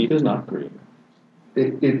 Pete is not green.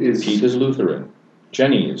 it is. Pete is Lutheran.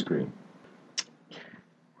 Jenny is green.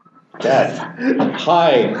 Dad.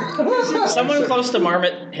 Hi. Someone close to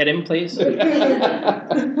Marmot, hit him, please. Can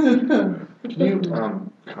you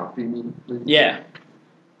copy me, please? Yeah.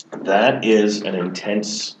 That is an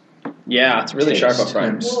intense. Yeah, it's really sharp up front.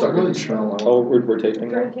 I'm stuck in the smell. Oh, we're tasting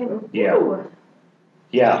that? Yeah. Ooh.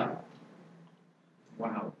 Yeah.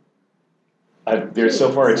 Wow. There's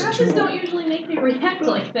so far it's Scotches two don't usually make me react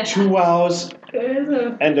like that. wows It is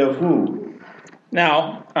a and a who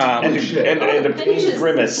Now, and a pain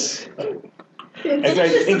grimace. And I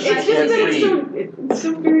think you it's can't just read. it's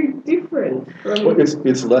so very different from. Well,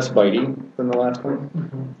 it's less bitey than the last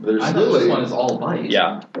one. There's I thought this one is all bite.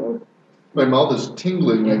 yeah. My mouth is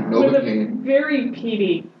tingling like With a Novocaine. very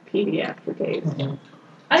peaty aftertaste.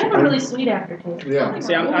 I have a really sweet aftertaste. Yeah.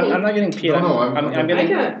 See, I'm not getting peat. No, I'm I getting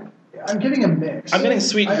got I'm getting a mix. I'm getting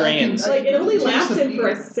sweet grains. like it only taste the lasted peat, for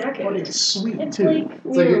a but second. it's sweet It's too. like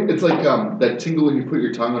It's like that tingle when you put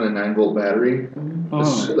your tongue on a 9-volt battery.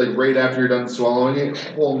 It's like right after you're done swallowing it,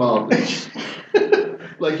 whole mouth.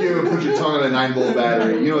 Like you ever put your tongue on a 9-volt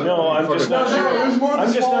battery? You know. No, I'm just not sure.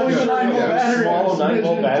 I'm just not sure. Yeah. Swallow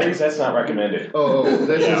 9-volt batteries. That's not recommended. Oh,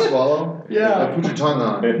 that's Yeah. a swallow? Yeah. Put your tongue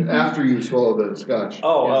on after you swallow the scotch.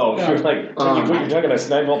 Oh, you're like when you put your tongue on a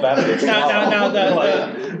 9-volt battery. It's Now,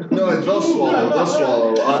 No, they'll swallow. They'll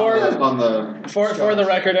swallow on the. for the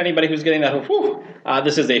record, anybody who's getting that,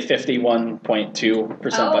 this is a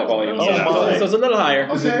 51.2% by volume. Oh, my. So it's a little higher.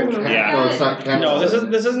 Is it Yeah. No, it's not cat. No, this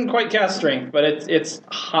isn't quite cast strength, but it's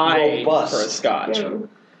high Robust. for a scotch. Yeah.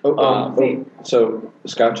 So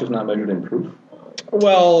Scotch is not measured in proof?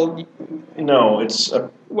 Well, No, it's a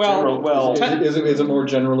well, general. Well, Is it more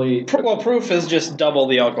generally? proof is just double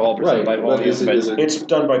the alcohol percent by Right, volume. but is it? it's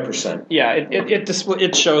done by percent. Yeah,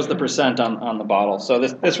 it shows the percent on the bottle. So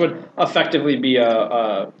this would effectively be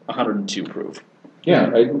a 102 proof.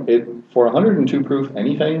 Yeah, for 102 proof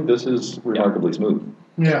anything, this is remarkably smooth.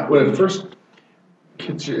 Yeah. When it first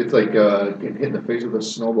hits you, it's like getting hit in the face with a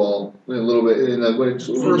snowball a little bit. And when it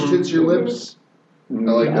first hits your lips, I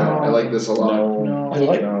like that. I like this a lot.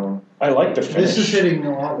 No. I like the finish. This is hitting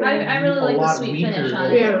a lot. I really a like the lot sweet weaker finish on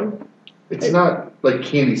than- it. Yeah. It's not like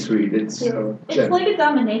candy sweet. It's Yeah. It's gentle. like a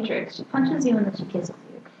dominatrix. She punches you and then she kisses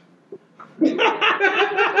you.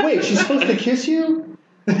 Wait, she's supposed to kiss you?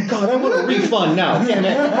 God, I want a refund now. Damn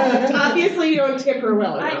it. Obviously, you don't tip her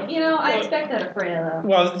well I enough. expect that of Freya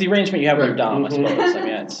Well, the arrangement you have with your dom, I Mhm. suppose. I mean,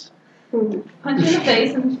 it's though. Punch you in the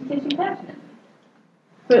face and she kisses you passionately.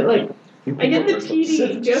 But like, I get the Sif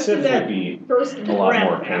TD just in would that be first a lot breath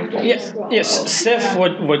more after painful. you yes, swallow. yes. Sif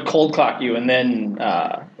would cold clock you, and then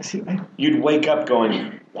You'd wake up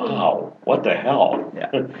going, "Wow, what the hell?"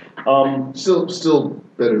 Yeah. Still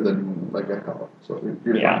better than like a hell. So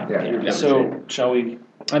you're Yeah. fine. You're good. So shall we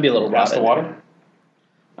I'd be a little pass the rotted. water?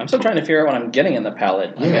 I'm still trying to figure out what I'm getting in the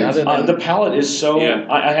palate. I mean, Yeah, other than The palate is so. Yeah.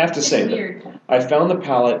 I have to It's say that weird. I found the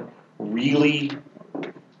palate really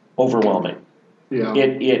overwhelming. Yeah.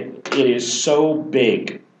 It is so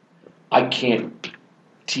big, I can't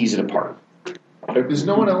tease it apart. There's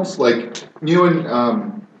no one else like you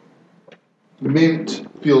and mint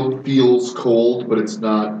feels cold, but it's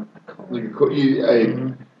not like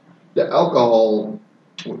the alcohol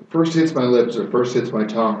when it first hits my lips or first hits my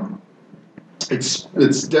tongue. It's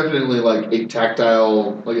definitely like a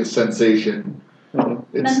tactile, like a sensation.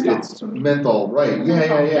 It's menthol, right?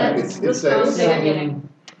 Yeah. That's It's the that strong thing I'm getting.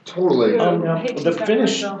 totally. The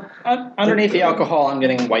finish, underneath the alcohol, I'm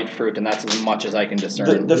getting white fruit, and that's as much as I can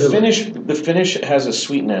discern. the finish has a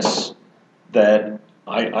sweetness that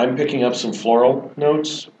I'm picking up some floral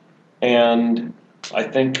notes, and I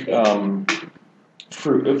think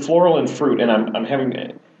floral and fruit, and I'm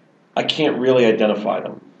having. I can't really identify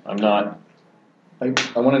them. I'm not.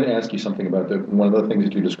 I wanted to ask you something about one of the things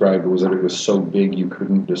that you described was that it was so big you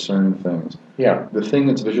couldn't discern things. Yeah. The thing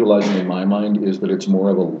that's visualizing in my mind is that it's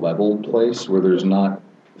more of a level place where there's not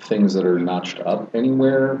things that are notched up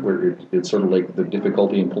anywhere, where it's sort of like the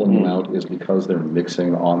difficulty in pulling them out is because they're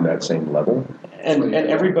mixing on that same level. And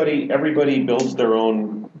everybody builds their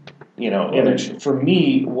own, image. For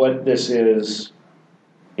me, what this is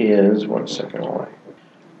 1 second away.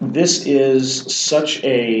 This is such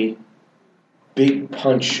a big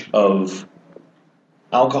punch of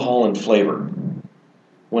alcohol and flavor.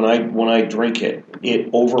 When I drink it,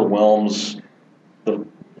 it overwhelms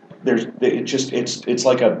it's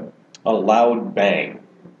like a loud bang.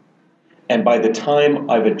 And by the time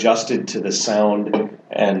I've adjusted to the sound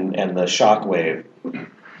and the shock wave,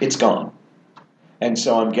 it's gone. And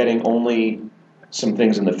so I'm getting only some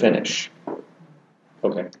things in the finish.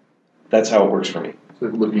 Okay. That's how it works for me. So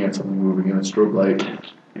looking at something moving in a strobe light,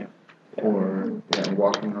 or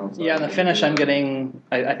walking outside. Yeah, in the finish, I'm getting.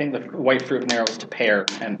 I think the white fruit narrows to pear,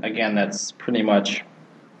 and again, that's pretty much.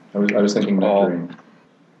 I was thinking nectarine.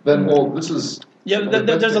 Then, this is. Yeah,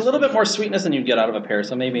 there's a little bit more sweetness than you'd get out of a pear,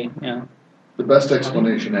 so maybe, yeah. The best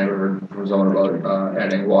explanation I ever heard from someone about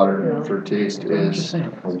adding water for taste is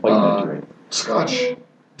Scotch.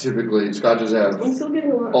 Typically, Scotches have I'm still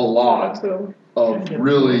getting a lot too. of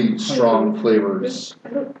really strong flavors,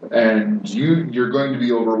 and you're going to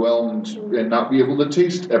be overwhelmed and not be able to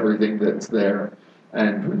taste everything that's there.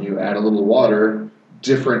 And when you add a little water,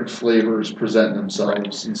 different flavors present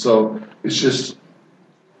themselves, and so it's just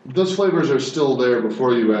those flavors are still there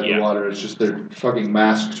before you add the water. It's just they're fucking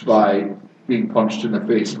masked by being punched in the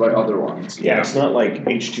face by other ones. Yeah, it's not like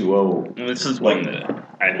H2O. This is Like, one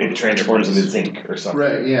that it transforms into zinc or something.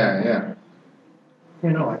 Right? Yeah.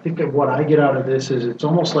 I think that what I get out of this is it's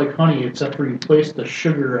almost like honey, except for you place the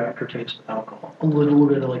sugar aftertaste with alcohol. A little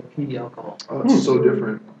bit of like peaty alcohol. Oh, it's so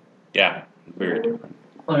different. Yeah, weird.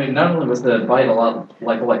 I mean, not only was the bite a lot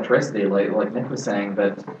like electricity, like Nick was saying,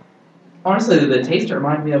 but honestly, the taste it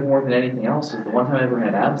reminded me of more than anything else was the one time I ever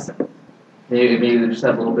had absinthe. Maybe they just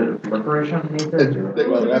have a little bit of licorice underneath it. That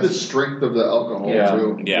could be the strength of the alcohol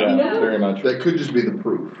too. Yeah, very much. That could just be the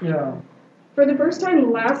proof. Yeah. For the first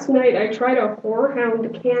time last night, I tried a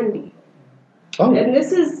Whorehound candy. Oh. And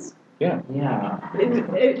this is... Yeah.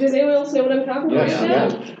 Does anyone else know what I'm talking about?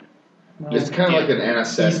 Yes, It's kind of like an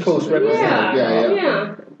anesthetic. East Coast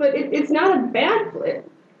Yeah. But it's not a bad flavor.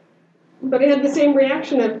 But I had the same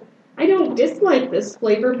reaction of, I don't dislike this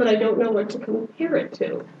flavor, but I don't know what to compare it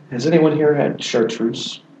to. Has anyone here had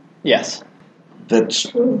chartreuse? Yes. that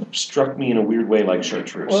struck me in a weird way like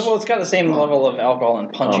chartreuse. Well, it's got the same level of alcohol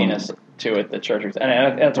and punchiness to it that chartreuse,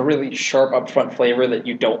 and it's a really sharp upfront flavor that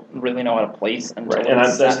you don't really know how to place until Right, and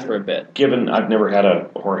it's that's- sat for a bit. Given I've never had a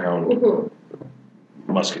Horehound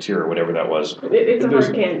Musketeer or whatever that was. It's a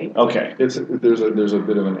hard candy. Okay, There's a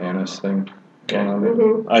bit of an anise thing going on there.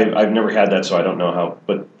 Mm-hmm. I've never had that, so I don't know how.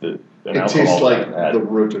 But an It alcohol tastes like I've had. the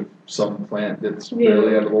root of some plant that's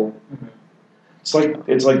barely edible. It's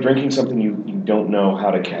like drinking something you don't know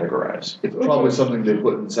how to categorize. It's probably something they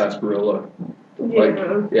put in sarsaparilla.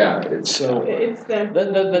 Yeah. It's So It's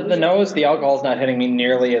The nose, the alcohol's not hitting me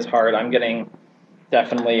nearly as hard. I'm getting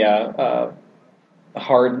definitely a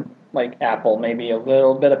hard like apple, maybe a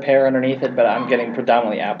little bit of pear underneath it, but I'm getting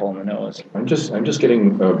predominantly apple in the nose. I'm just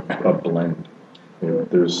getting a blend.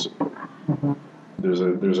 There's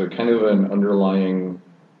a kind of an underlying.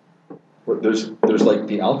 There's like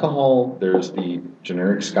the alcohol, there's the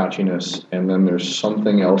generic scotchiness, and then there's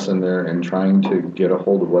something else in there. And trying to get a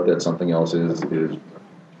hold of what that something else is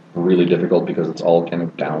really difficult because it's all kind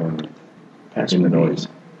of down in the noise.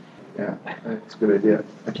 yeah, that's a good idea.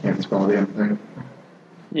 I can't smell the damn thing.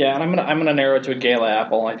 Yeah, and I'm gonna narrow it to a Gala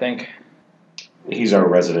apple. I think. he's our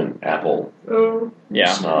resident apple Yeah.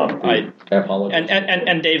 snob. Apologies.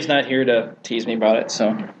 And Dave's not here to tease me about it,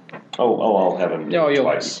 so. I'll have him No, you'll.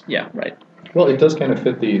 twice. Yeah, right. Well, it does kind of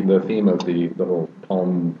fit the theme of the whole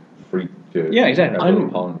palm fruit. Yeah, exactly.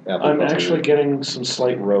 Apple I'm crossover. actually getting some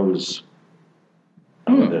slight rose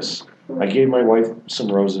out of this. I gave my wife some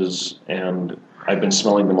roses, and I've been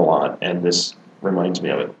smelling them a lot, and this reminds me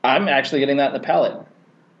of it. I'm actually getting that in the palate.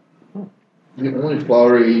 The only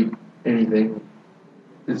flowery anything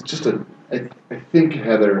is just I think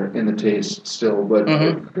heather in the taste still, but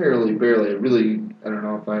barely. Really, I don't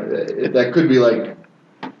know if that could be like,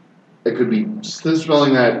 it could be still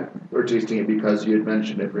smelling that or tasting it because you had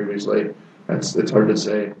mentioned it previously. It's hard to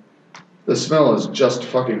say. The smell is just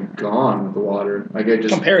fucking gone with the water. Like I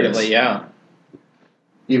just Comparatively, yeah.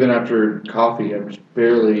 even after coffee, I'm just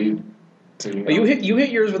barely. taking But you off. hit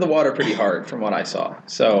yours with the water pretty hard, from what I saw.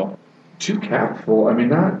 So 2 capful. I mean,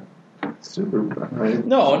 not super. Right?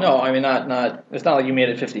 no, I mean not. It's not like you made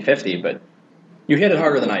it 50-50, but you hit it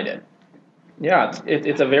harder than I did. Yeah,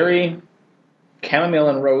 it's a very chamomile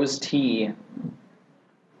and rose tea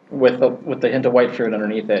with the hint of white fruit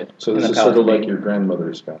underneath it. So in this the is palate sort of for me. like your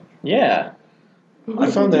grandmother's scotch. Yeah.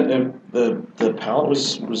 I found that the palate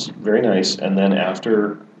was very nice, and then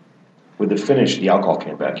after, with the finish, the alcohol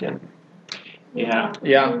came back in. Yeah.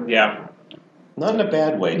 Yeah. Yeah. Not in a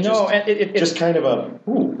bad way. No, just, and it just kind of a,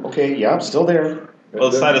 ooh, okay, yeah, I'm still there. Well,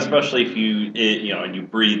 it's not especially if you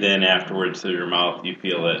breathe in afterwards through your mouth, you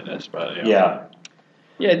feel it. Yeah.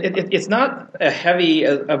 Yeah, it's not a heavy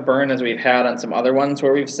a burn as we've had on some other ones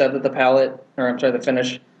where we've said that the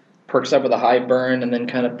finish perks up with a high burn and then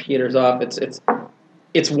kind of peters off.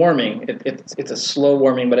 It's warming. It's a slow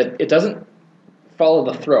warming, but it doesn't follow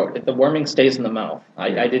the throat. The warming stays in the mouth.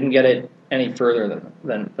 I didn't get it any further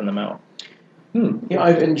than the mouth. Yeah,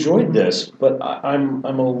 I've enjoyed this, but I'm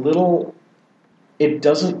a little. It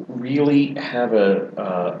doesn't really have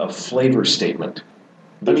a flavor statement.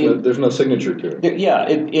 There's no signature to it. Yeah,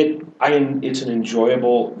 it's an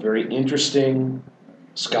enjoyable, very interesting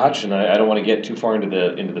Scotch, and I don't want to get too far into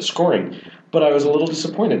the scoring, but I was a little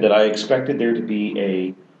disappointed that I expected there to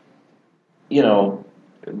be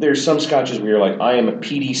there's some Scotches where you're like, I am a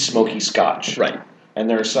peaty, smoky Scotch, Right. and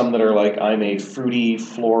there are some that are like, I'm a fruity,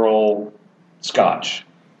 floral Scotch.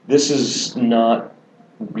 This is not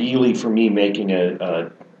really for me making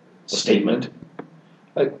a statement.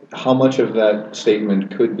 How much of that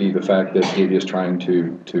statement could be the fact that it is trying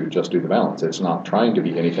to just do the balance? It's not trying to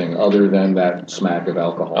be anything other than that smack of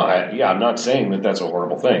alcohol. I'm not saying that that's a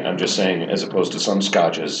horrible thing. I'm just saying, as opposed to some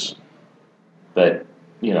Scotches, that,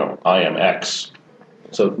 I am X.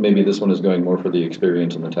 So maybe this one is going more for the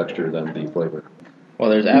experience and the texture than the flavor. Well,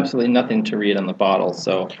 there's absolutely nothing to read on the bottle,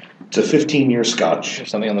 so It's a 15-year Scotch. there's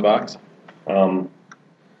something on the box. Are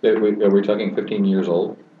we talking 15 years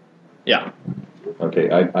old? Yeah.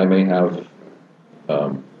 Okay, I may have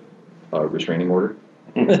a restraining order.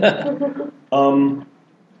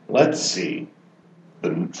 Let's see.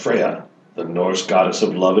 Freya, the Norse goddess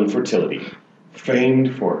of love and fertility.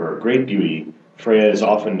 Famed for her great beauty, Freya is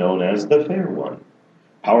often known as the Fair One.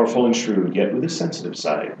 Powerful and shrewd, yet with a sensitive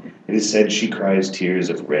side. It is said she cries tears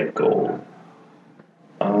of red gold.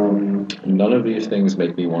 None of these things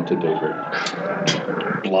make me want to date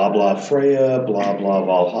her. Blah blah Freya, blah blah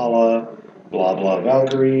Valhalla, blah blah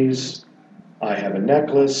Valkyries. I have a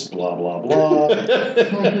necklace, blah blah blah.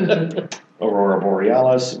 Aurora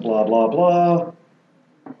Borealis, blah blah blah.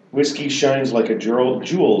 Whiskey shines like a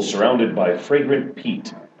jewel surrounded by fragrant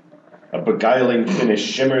peat. A beguiling finish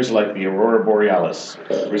shimmers like the aurora borealis,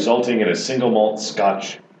 resulting in a single malt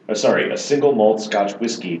Scotch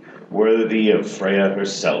whiskey worthy of Freya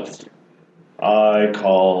herself. I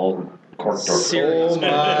call cork door. Oh my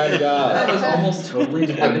That god. was almost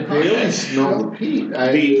totally I barely smell the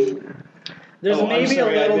peat. There's I'm maybe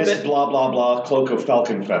sorry, a little I missed bit. blah blah blah. Cloak of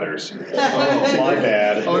falcon feathers. My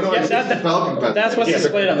bad. Oh no, Yeah, it's that- falcon feathers. That's what's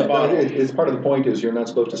displayed on the bottle. It's part of the point is you're not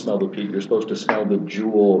supposed to smell the peat. You're supposed to smell the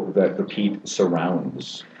jewel that the peat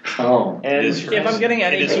surrounds. Oh. And If I'm getting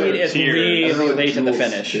any It is heat, it's tears. really late in the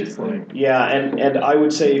Jewels finish. taste like. yeah, and I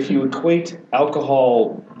would say if you equate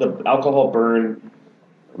the alcohol burn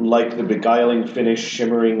like the beguiling finish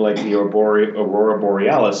shimmering like the aurora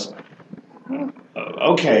borealis,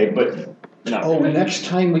 okay, but no. Oh, next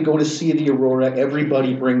time we go to see the aurora,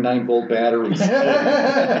 everybody bring 9-volt batteries.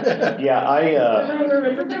 Yeah,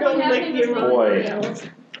 Remember to go like the Boy.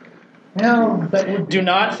 Well, that would Do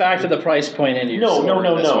not factor the price point into your No, score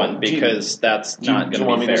no, in this no. one because that's do not you going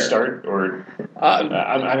want to me be to fair. start, or I'm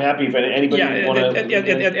I'm happy if anybody yeah, want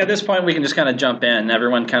at this point we can just kind of jump in.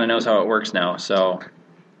 Everyone kind of knows how it works now. So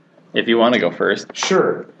if you want to go first.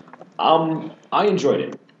 Sure. I enjoyed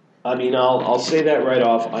it. I mean, I'll say that right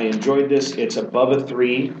off. I enjoyed this. It's above a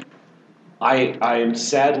 3. I am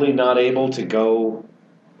sadly not able to go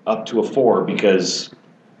up to a 4 because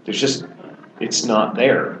it's not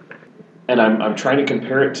there. And I'm trying to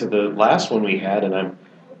compare it to the last one we had, and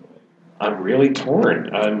I'm really torn.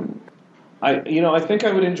 I think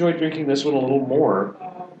I would enjoy drinking this one a little more,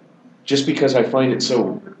 just because I find it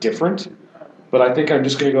so different. But I think I'm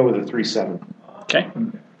just going to go with a 3.7. Okay.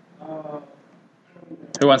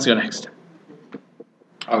 Who wants to go next?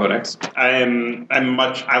 I'll go next.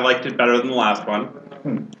 I liked it better than the last one.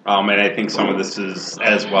 And I think some of this is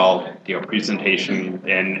as well, presentation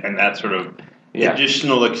and that sort of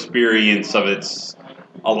additional experience of it's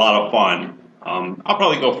a lot of fun. I'll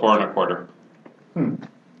probably go 4 1/4.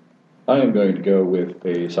 I am going to go with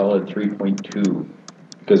a solid 3.2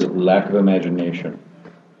 because of lack of imagination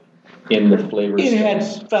in the flavor. It had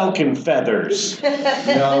space. falcon feathers.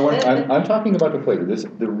 No, I'm talking about the flavor.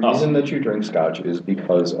 The reason that you drink Scotch is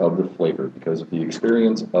because of the flavor, because of the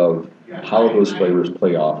experience of how those flavors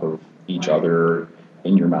play off of each other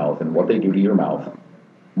in your mouth and what they do to your mouth.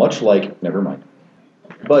 Much like, never mind.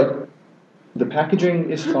 But the packaging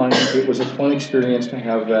is fine. It was a fun experience to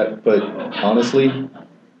have that, but honestly,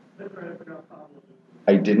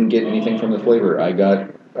 I didn't get anything from the flavor. I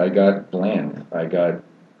got bland. I got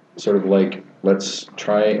sort of like, let's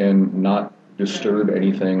try and not disturb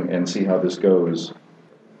anything and see how this goes.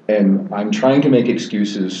 And I'm trying to make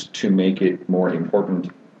excuses to make it more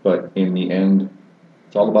important, but in the end,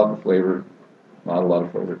 it's all about the flavor, not a lot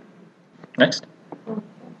of flavor. Next.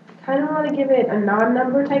 Kind of want to give it a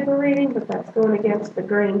non-number type of rating, but that's going against the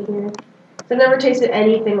grain here. So I've never tasted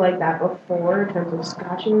anything like that before in terms of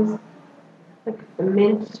scotches. Like the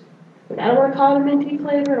mint. I don't want to call it a minty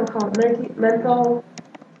flavor. I don't call it menthol.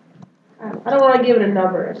 I don't want to give it a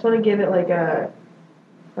number. I just want to give it like a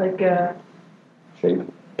Shape.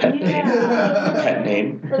 yeah, Pet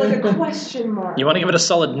name. or like a question mark. You want to give it a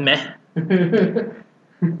solid meh? Can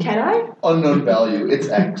I? Unknown value. It's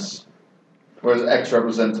X. Whereas X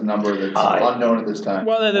represents a number that's I. unknown at this time.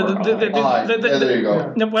 Well, Yeah, there you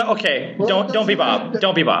go. No, well, okay. Don't be Bob.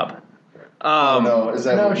 Don't be Bob. Oh no, is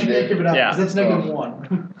that No, what she you can't did? give it up. Yeah. 'Cause that's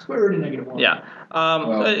 -1. Square root of -1. Yeah.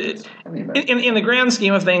 Well, In the grand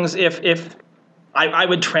scheme of things, if I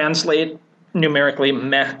would translate numerically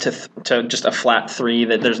meh to just a flat 3,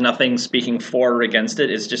 that there's nothing speaking for or against it.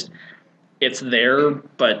 It's just it's there,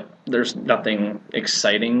 but there's nothing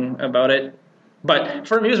exciting about it. But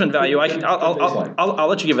for amusement value, I'll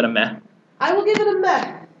let you give it a meh. I will give it a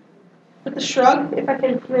meh. With a shrug, if I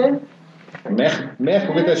can. Meh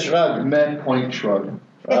with a shrug. Med point shrug.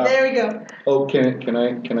 There we go. Oh, can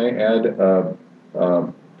I add a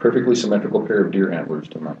perfectly symmetrical pair of deer antlers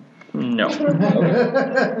to mine? No.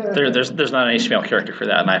 Okay. There's not an HTML character for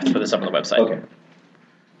that, and I have to put this up on the website. Okay.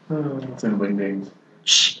 It's in wingdings.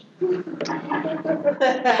 Shh.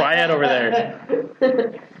 Quiet over there.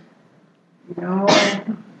 No,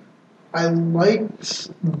 I liked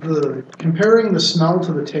comparing the smell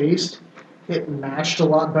to the taste. It matched a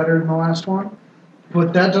lot better than the last one,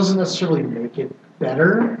 but that doesn't necessarily make it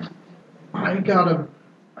better. I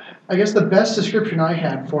guess the best description I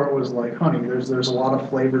had for it was like honey. There's a lot of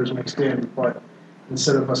flavors mixed in, but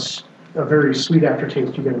instead of a very sweet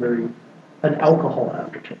aftertaste, you get an alcohol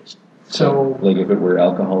aftertaste. So like if it were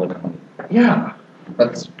alcoholic honey. yeah,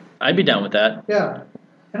 That's I'd be down with that. yeah.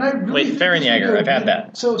 And I really Wait, think Fahrenjäger, this would go I've had really-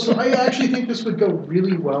 that. So I actually think this would go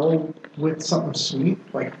really well with something sweet,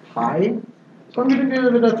 like pie. So I'm going to give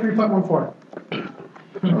it a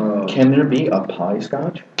 3.14. Can there be a pie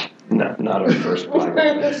scotch? No, not a first pie.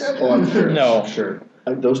 Oh, I'm sure. No. Sure.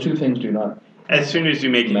 Those two things do not. As soon as you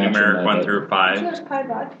make a Matching numeric that, 1 but- through 5. There's pie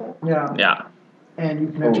vodka. Yeah, Yeah. and you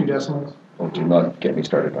can have 2 decimals. Oh, do not get me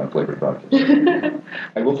started on flavored vodka.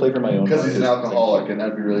 I will flavor my own. Because he's an vodkas. alcoholic, and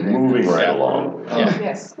that'd be really dangerous. Moving right Yeah. along. Yeah.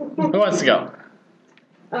 Yes. Who wants to go?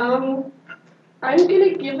 I'm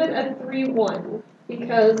gonna give it a 3-1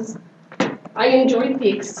 because I enjoyed the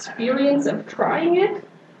experience of trying it.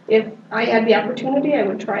 If I had the opportunity, I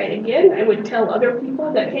would try it again. I would tell other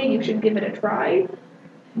people that, hey, you should give it a try.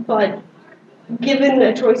 But given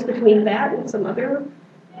a choice between that and some other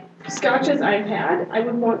scotches I've had, I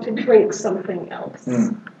would want to drink something else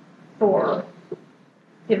for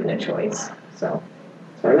given a choice. So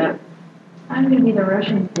that's where I'm at. I'm going to be the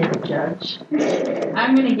Russian dick judge.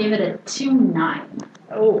 I'm going to give it a 2.9.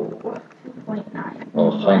 Oh. 2.9.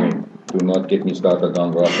 Oh, honey, do not get me started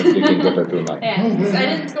on Russian picking better tonight. Yeah, 'cause I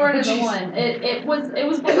didn't score it as a 1. It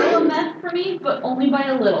was below a meth for me, but only by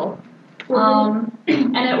a little. And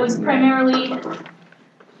it was primarily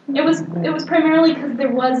because there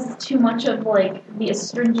was too much of like the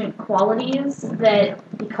astringent qualities that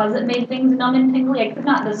because it made things numb and tingly, I could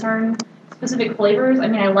not discern specific flavors. I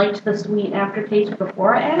mean, I liked the sweet aftertaste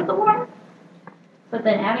before I added the water, but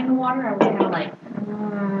then adding the water, I was kind of like.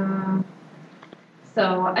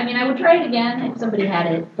 So, I mean, I would try it again if somebody had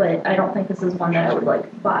it, but I don't think this is one that I would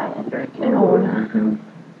like buy and drink and own.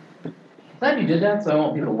 Glad you did that, so I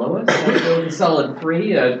won't be the lowest. I'd go with a solid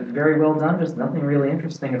 3. Very well done. Just nothing really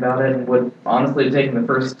interesting about it. And would honestly have taken the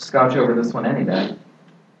first scotch over this one any day.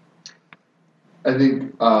 I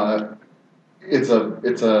think it's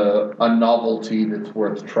a novelty that's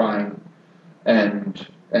worth trying, and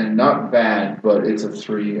not bad, but it's a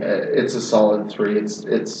 3. It's a solid 3.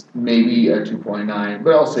 It's maybe a 2.9,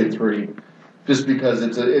 but I'll say 3, just because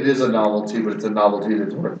it is a novelty, but it's a novelty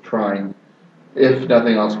that's worth trying, if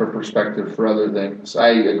nothing else for perspective for other things. I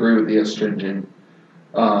agree with the astringent,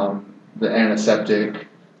 the antiseptic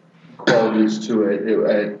qualities to it.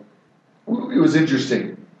 It was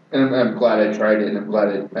interesting. And I'm glad I tried it, and I'm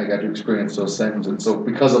glad I got to experience those things. And so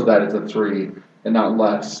because of that, it's a 3 and not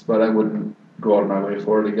less. But I wouldn't go out of my way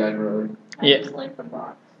for it again, really. Yeah. I just like the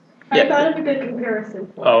box. Yeah. I thought of a good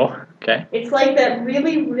comparison for it. Oh, okay. It's like that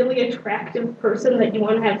really, really attractive person that you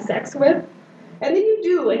want to have sex with. And then you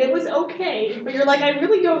do, and it was okay. But you're like, I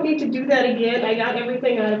really don't need to do that again. I got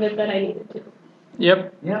everything out of it that I needed to.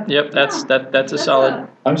 Yep. Yeah. Yep. That's a solid.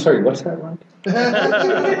 I'm sorry, what's that like?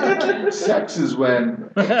 Sex is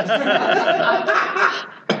when.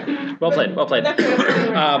 Well played. Well played.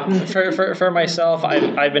 For myself,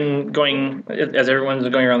 I've been going, as everyone's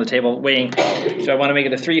going around the table, weighing. So I want to make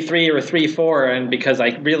it a 3.3 or a 3.4, and because I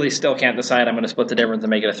really still can't decide, I'm going to split the difference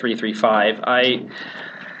and make it a 3.35.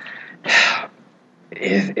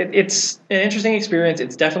 It's an interesting experience.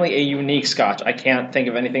 It's definitely a unique scotch. I can't think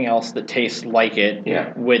of anything else that tastes like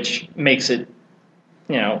it, which makes it,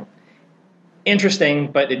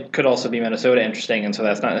 interesting, but it could also be Minnesota interesting, and so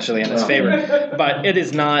that's not necessarily in its favor. But it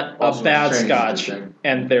is not a Also bad strange scotch, interesting.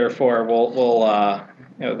 and therefore we'll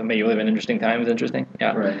the May You Live in Interesting Times interesting.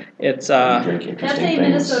 Yeah, Right. it's Drink That's interesting a things.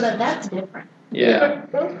 Minnesota. That's different. yeah.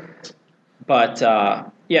 But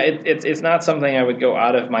it's not something I would go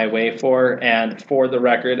out of my way for. And for the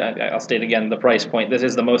record, I'll state again the price point. This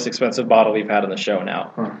is the most expensive bottle we've had on the show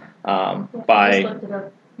now, Just by looked it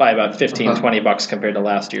up. about $15-$20 compared to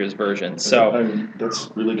last year's version. So That's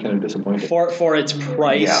really kind of disappointing. for its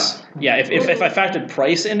price, if I factored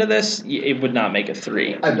price into this, it would not make a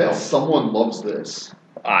 3. I bet someone loves this.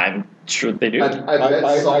 I'm sure they do. I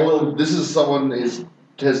bet someone. This is someone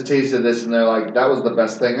has tasted this and they're like, "That was the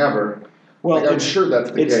best thing ever." Well, Like, I'm sure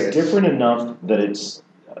that's the it's case. different enough that it's.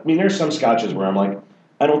 I mean, there's some scotches where I'm like,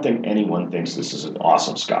 I don't think anyone thinks this is an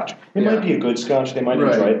awesome scotch. It might be a good scotch, they might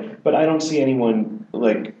Right. enjoy it, but I don't see anyone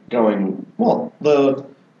like going, well,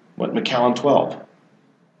 Macallan 12.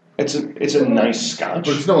 It's a nice scotch,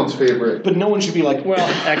 But it's no one's favorite. but no one should be like, Well,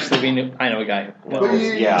 actually, I know a guy. well, But but for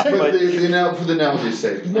the analogy's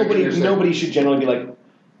sake. nobody should generally be like,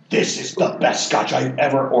 this is the best scotch I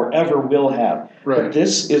ever will have. Right. But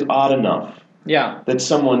this is odd enough Yeah, that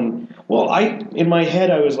someone. Well, in my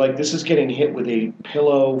head I was like, this is getting hit with a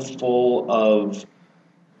pillow full of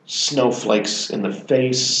snowflakes in the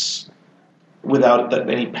face without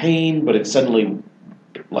any pain, but it's suddenly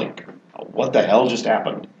like, what the hell just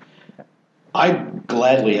happened? I'd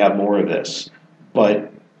gladly have more of this,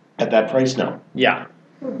 but at that price, no. yeah.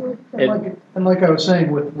 And like I was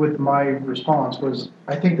saying with my response was,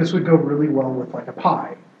 I think this would go really well with like a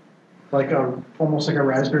pie, like almost like a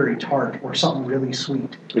raspberry tart or something really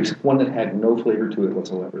sweet. It's one that had no flavor to it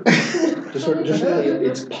whatsoever. just really,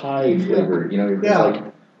 it's pie flavor. You know, it's like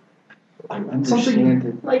I understand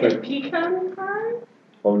it. Like a pecan pie?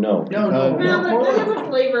 Oh no. No, that has a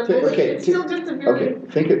flavor, but it's still just a very... Okay,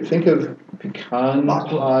 think of pecan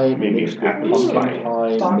pie mixed with pumpkin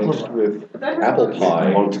pie mixed with apple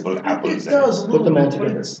pie. Multiple apples. It does a Put little them all bit, but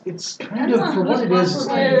together. it's kind of for what it is. It's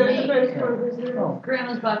kind of,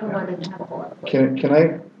 Grandma's baklava didn't have a whole lot of flavor. Can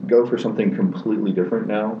I go for something completely different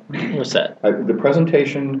now? What's that? The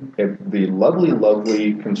presentation, the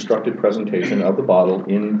lovely constructed presentation of the bottle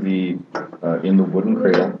in the wooden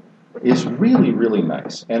cradle is really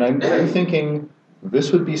nice, and I'm thinking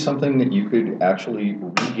this would be something that you could actually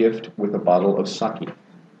re-gift with a bottle of sake.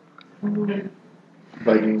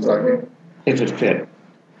 Viking sake. If it fit.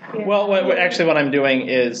 Yeah. Well, what I'm doing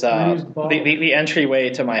is Reused bottle. the entryway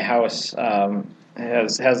to my house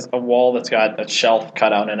has a wall that's got a shelf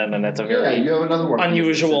cut out in it, and it's a Yeah, very you have another one.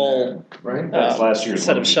 unusual Right? That's last year's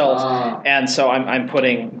set one. of shelves. Ah. And so I'm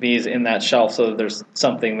putting these in that shelf so that there's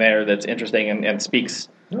something there that's interesting and speaks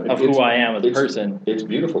of who I am as a person. It's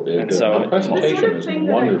beautiful. And so- The presentation The sort of is thing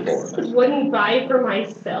that wonderful. I wouldn't buy for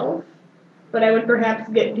myself, but I would perhaps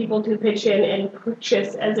get people to pitch in and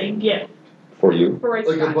purchase as a gift For you. for a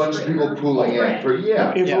Like a Scotch bunch of people drinker. pooling in Right. for,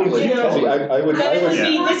 yeah. If totally. you know- See, I would That would be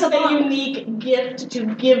Yeah. just a unique gift to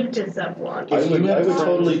give to someone. I would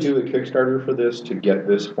totally do a Kickstarter for this to get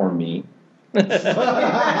this for me.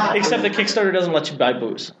 Except the Kickstarter doesn't let you buy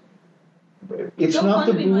booze. It's Don't not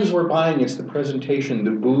the fund me, booze Mike. we're buying, it's the presentation.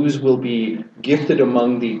 The booze will be gifted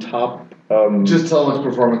among the top. Just tell them it's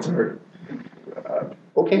performance art.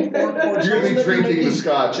 Okay. You're gonna be drinking the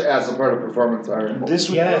scotch as a part of performance art. This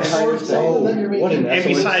would Yes. be the kind of Oh, thing. what an And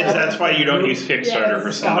excellent. besides, that's why you don't use Kickstarter Yes.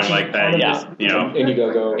 for something like that. Yeah. You know.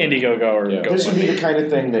 Indiegogo. Indiegogo or Yeah. Go. This would be the kind of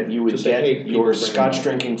thing that you would Just say, hey, get people your bring Scotch them.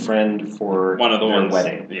 drinking friend for One of the their ones.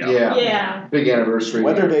 wedding. Yeah. Yeah. Big anniversary.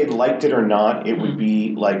 Whether they liked it or not, it would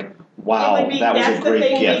be like, wow, It would be, that was that's a the great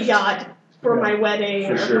thing gift. we got for my wedding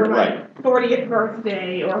For or sure, for my right. 40th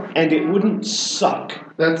birthday or And it wouldn't suck.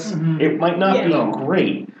 That's It might not Yeah. be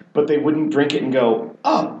great, but they wouldn't drink it and go,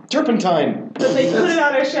 oh, turpentine. but they put it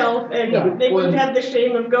on a shelf and Yeah. they wouldn't When- have the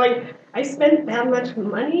shame of going, I spent that much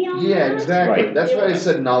money on yeah, that? exactly. Right. That's why I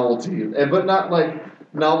said novelty, but not like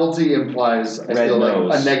novelty implies I Red feel like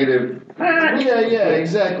nose. a negative. Yeah,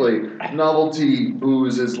 exactly. Novelty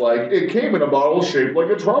booze is like it came in a bottle shaped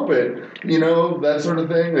like a trumpet, you know, that sort of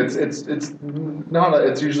thing. It's not.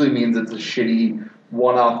 It usually means it's a shitty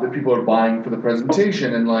one-off that people are buying for the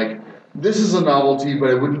presentation, and like this is a novelty, but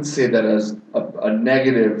I wouldn't say that as a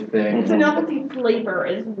negative thing. It's a novelty flavor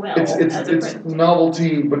as well. It's as a it's presentation.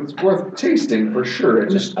 novelty, but it's worth tasting for sure.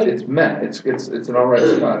 It's just it's meh. It's an alright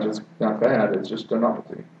scotch. It's not bad. It's just a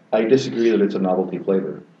novelty. I disagree that it's a novelty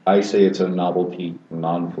flavor. I say it's a novelty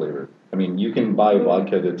non-flavor. I mean, you can buy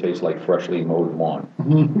vodka that tastes like freshly mowed lawn.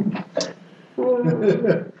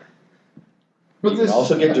 But You can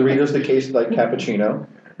also get Doritos that taste like cappuccino.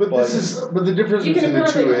 But the difference You can between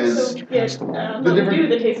the two apparently is also get the Mountain difference- Dew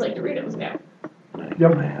that tastes like Doritos now.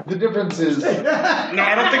 Yep. the difference is No,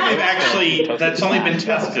 I don't think they've actually. That's only been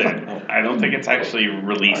tested. I don't think it's actually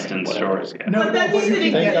released in stores yet. No, But that no, means that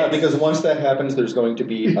it Thank gets- God, because once that happens, there's going to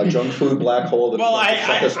be a junk food black hole that's Well, going to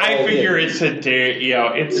suck us I all figure in. it's a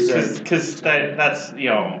it's because that's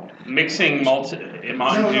mixing Mountain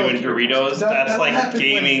Dew and Doritos. That's that like happens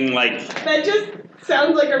gaming like. That just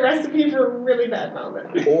sounds like a recipe for a really bad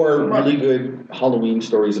moment. Or really good Halloween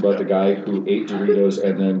stories about the guy who ate Doritos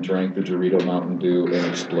and then drank the Dorito Mountain Dew and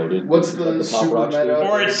exploded. What's the Like Pop super Rocks meta? do.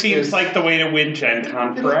 Or it seems Is- like the way to win Gen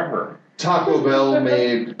Con forever. Taco Bell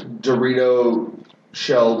made Dorito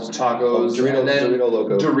shelled tacos, Dorito- and then Dorito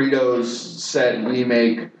Loco. Doritos said we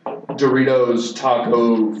make Doritos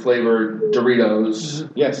taco flavored Doritos.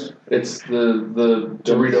 Yes. It's the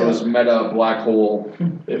Doritos meta black hole. Well,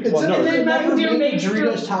 no, And then Mountain Dew Never made makes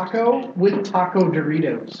Doritos taco with taco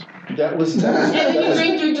Doritos. that was And then you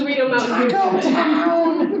drink your Dorito Mountain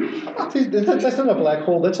Dew. that's not a black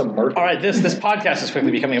hole. That's a market. All right, this podcast is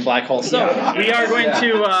quickly becoming a black hole. So we are going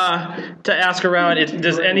to ask around.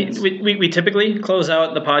 Does we typically close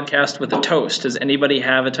out the podcast with a toast. Does anybody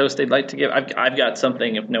have a toast they'd like to give? I've got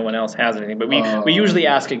something if no one else has anything, but we usually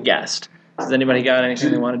ask a guest. Has anybody got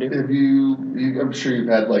anything they want to do? Have you? I'm sure you've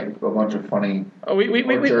had like a bunch of funny. Oh, we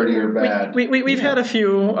Or dirty or bad. We've had a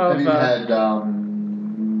few of. Have you had?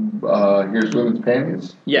 Here's women's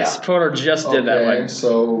panties. Yes, Porter just did that Okay, one.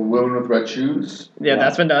 so women with red shoes. Yeah,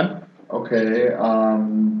 that's been done. Okay.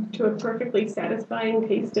 To a perfectly satisfying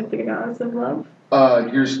taste of the goddess of love.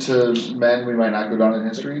 Here's to men we might not go down in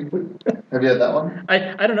history. Have you had that one?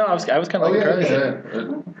 I don't know. I was kind of like Carly said.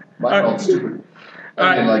 Mine felt stupid.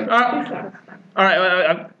 I mean, like. All right.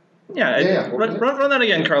 Run that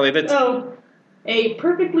again, Carly. That's. A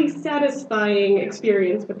perfectly satisfying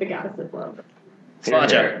experience with the goddess of love.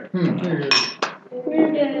 Sláinte.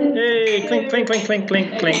 Hey, clink, clink, clink, clink,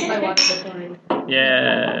 clink, clink. I wanted to find.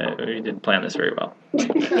 Yeah, we didn't plan this very well.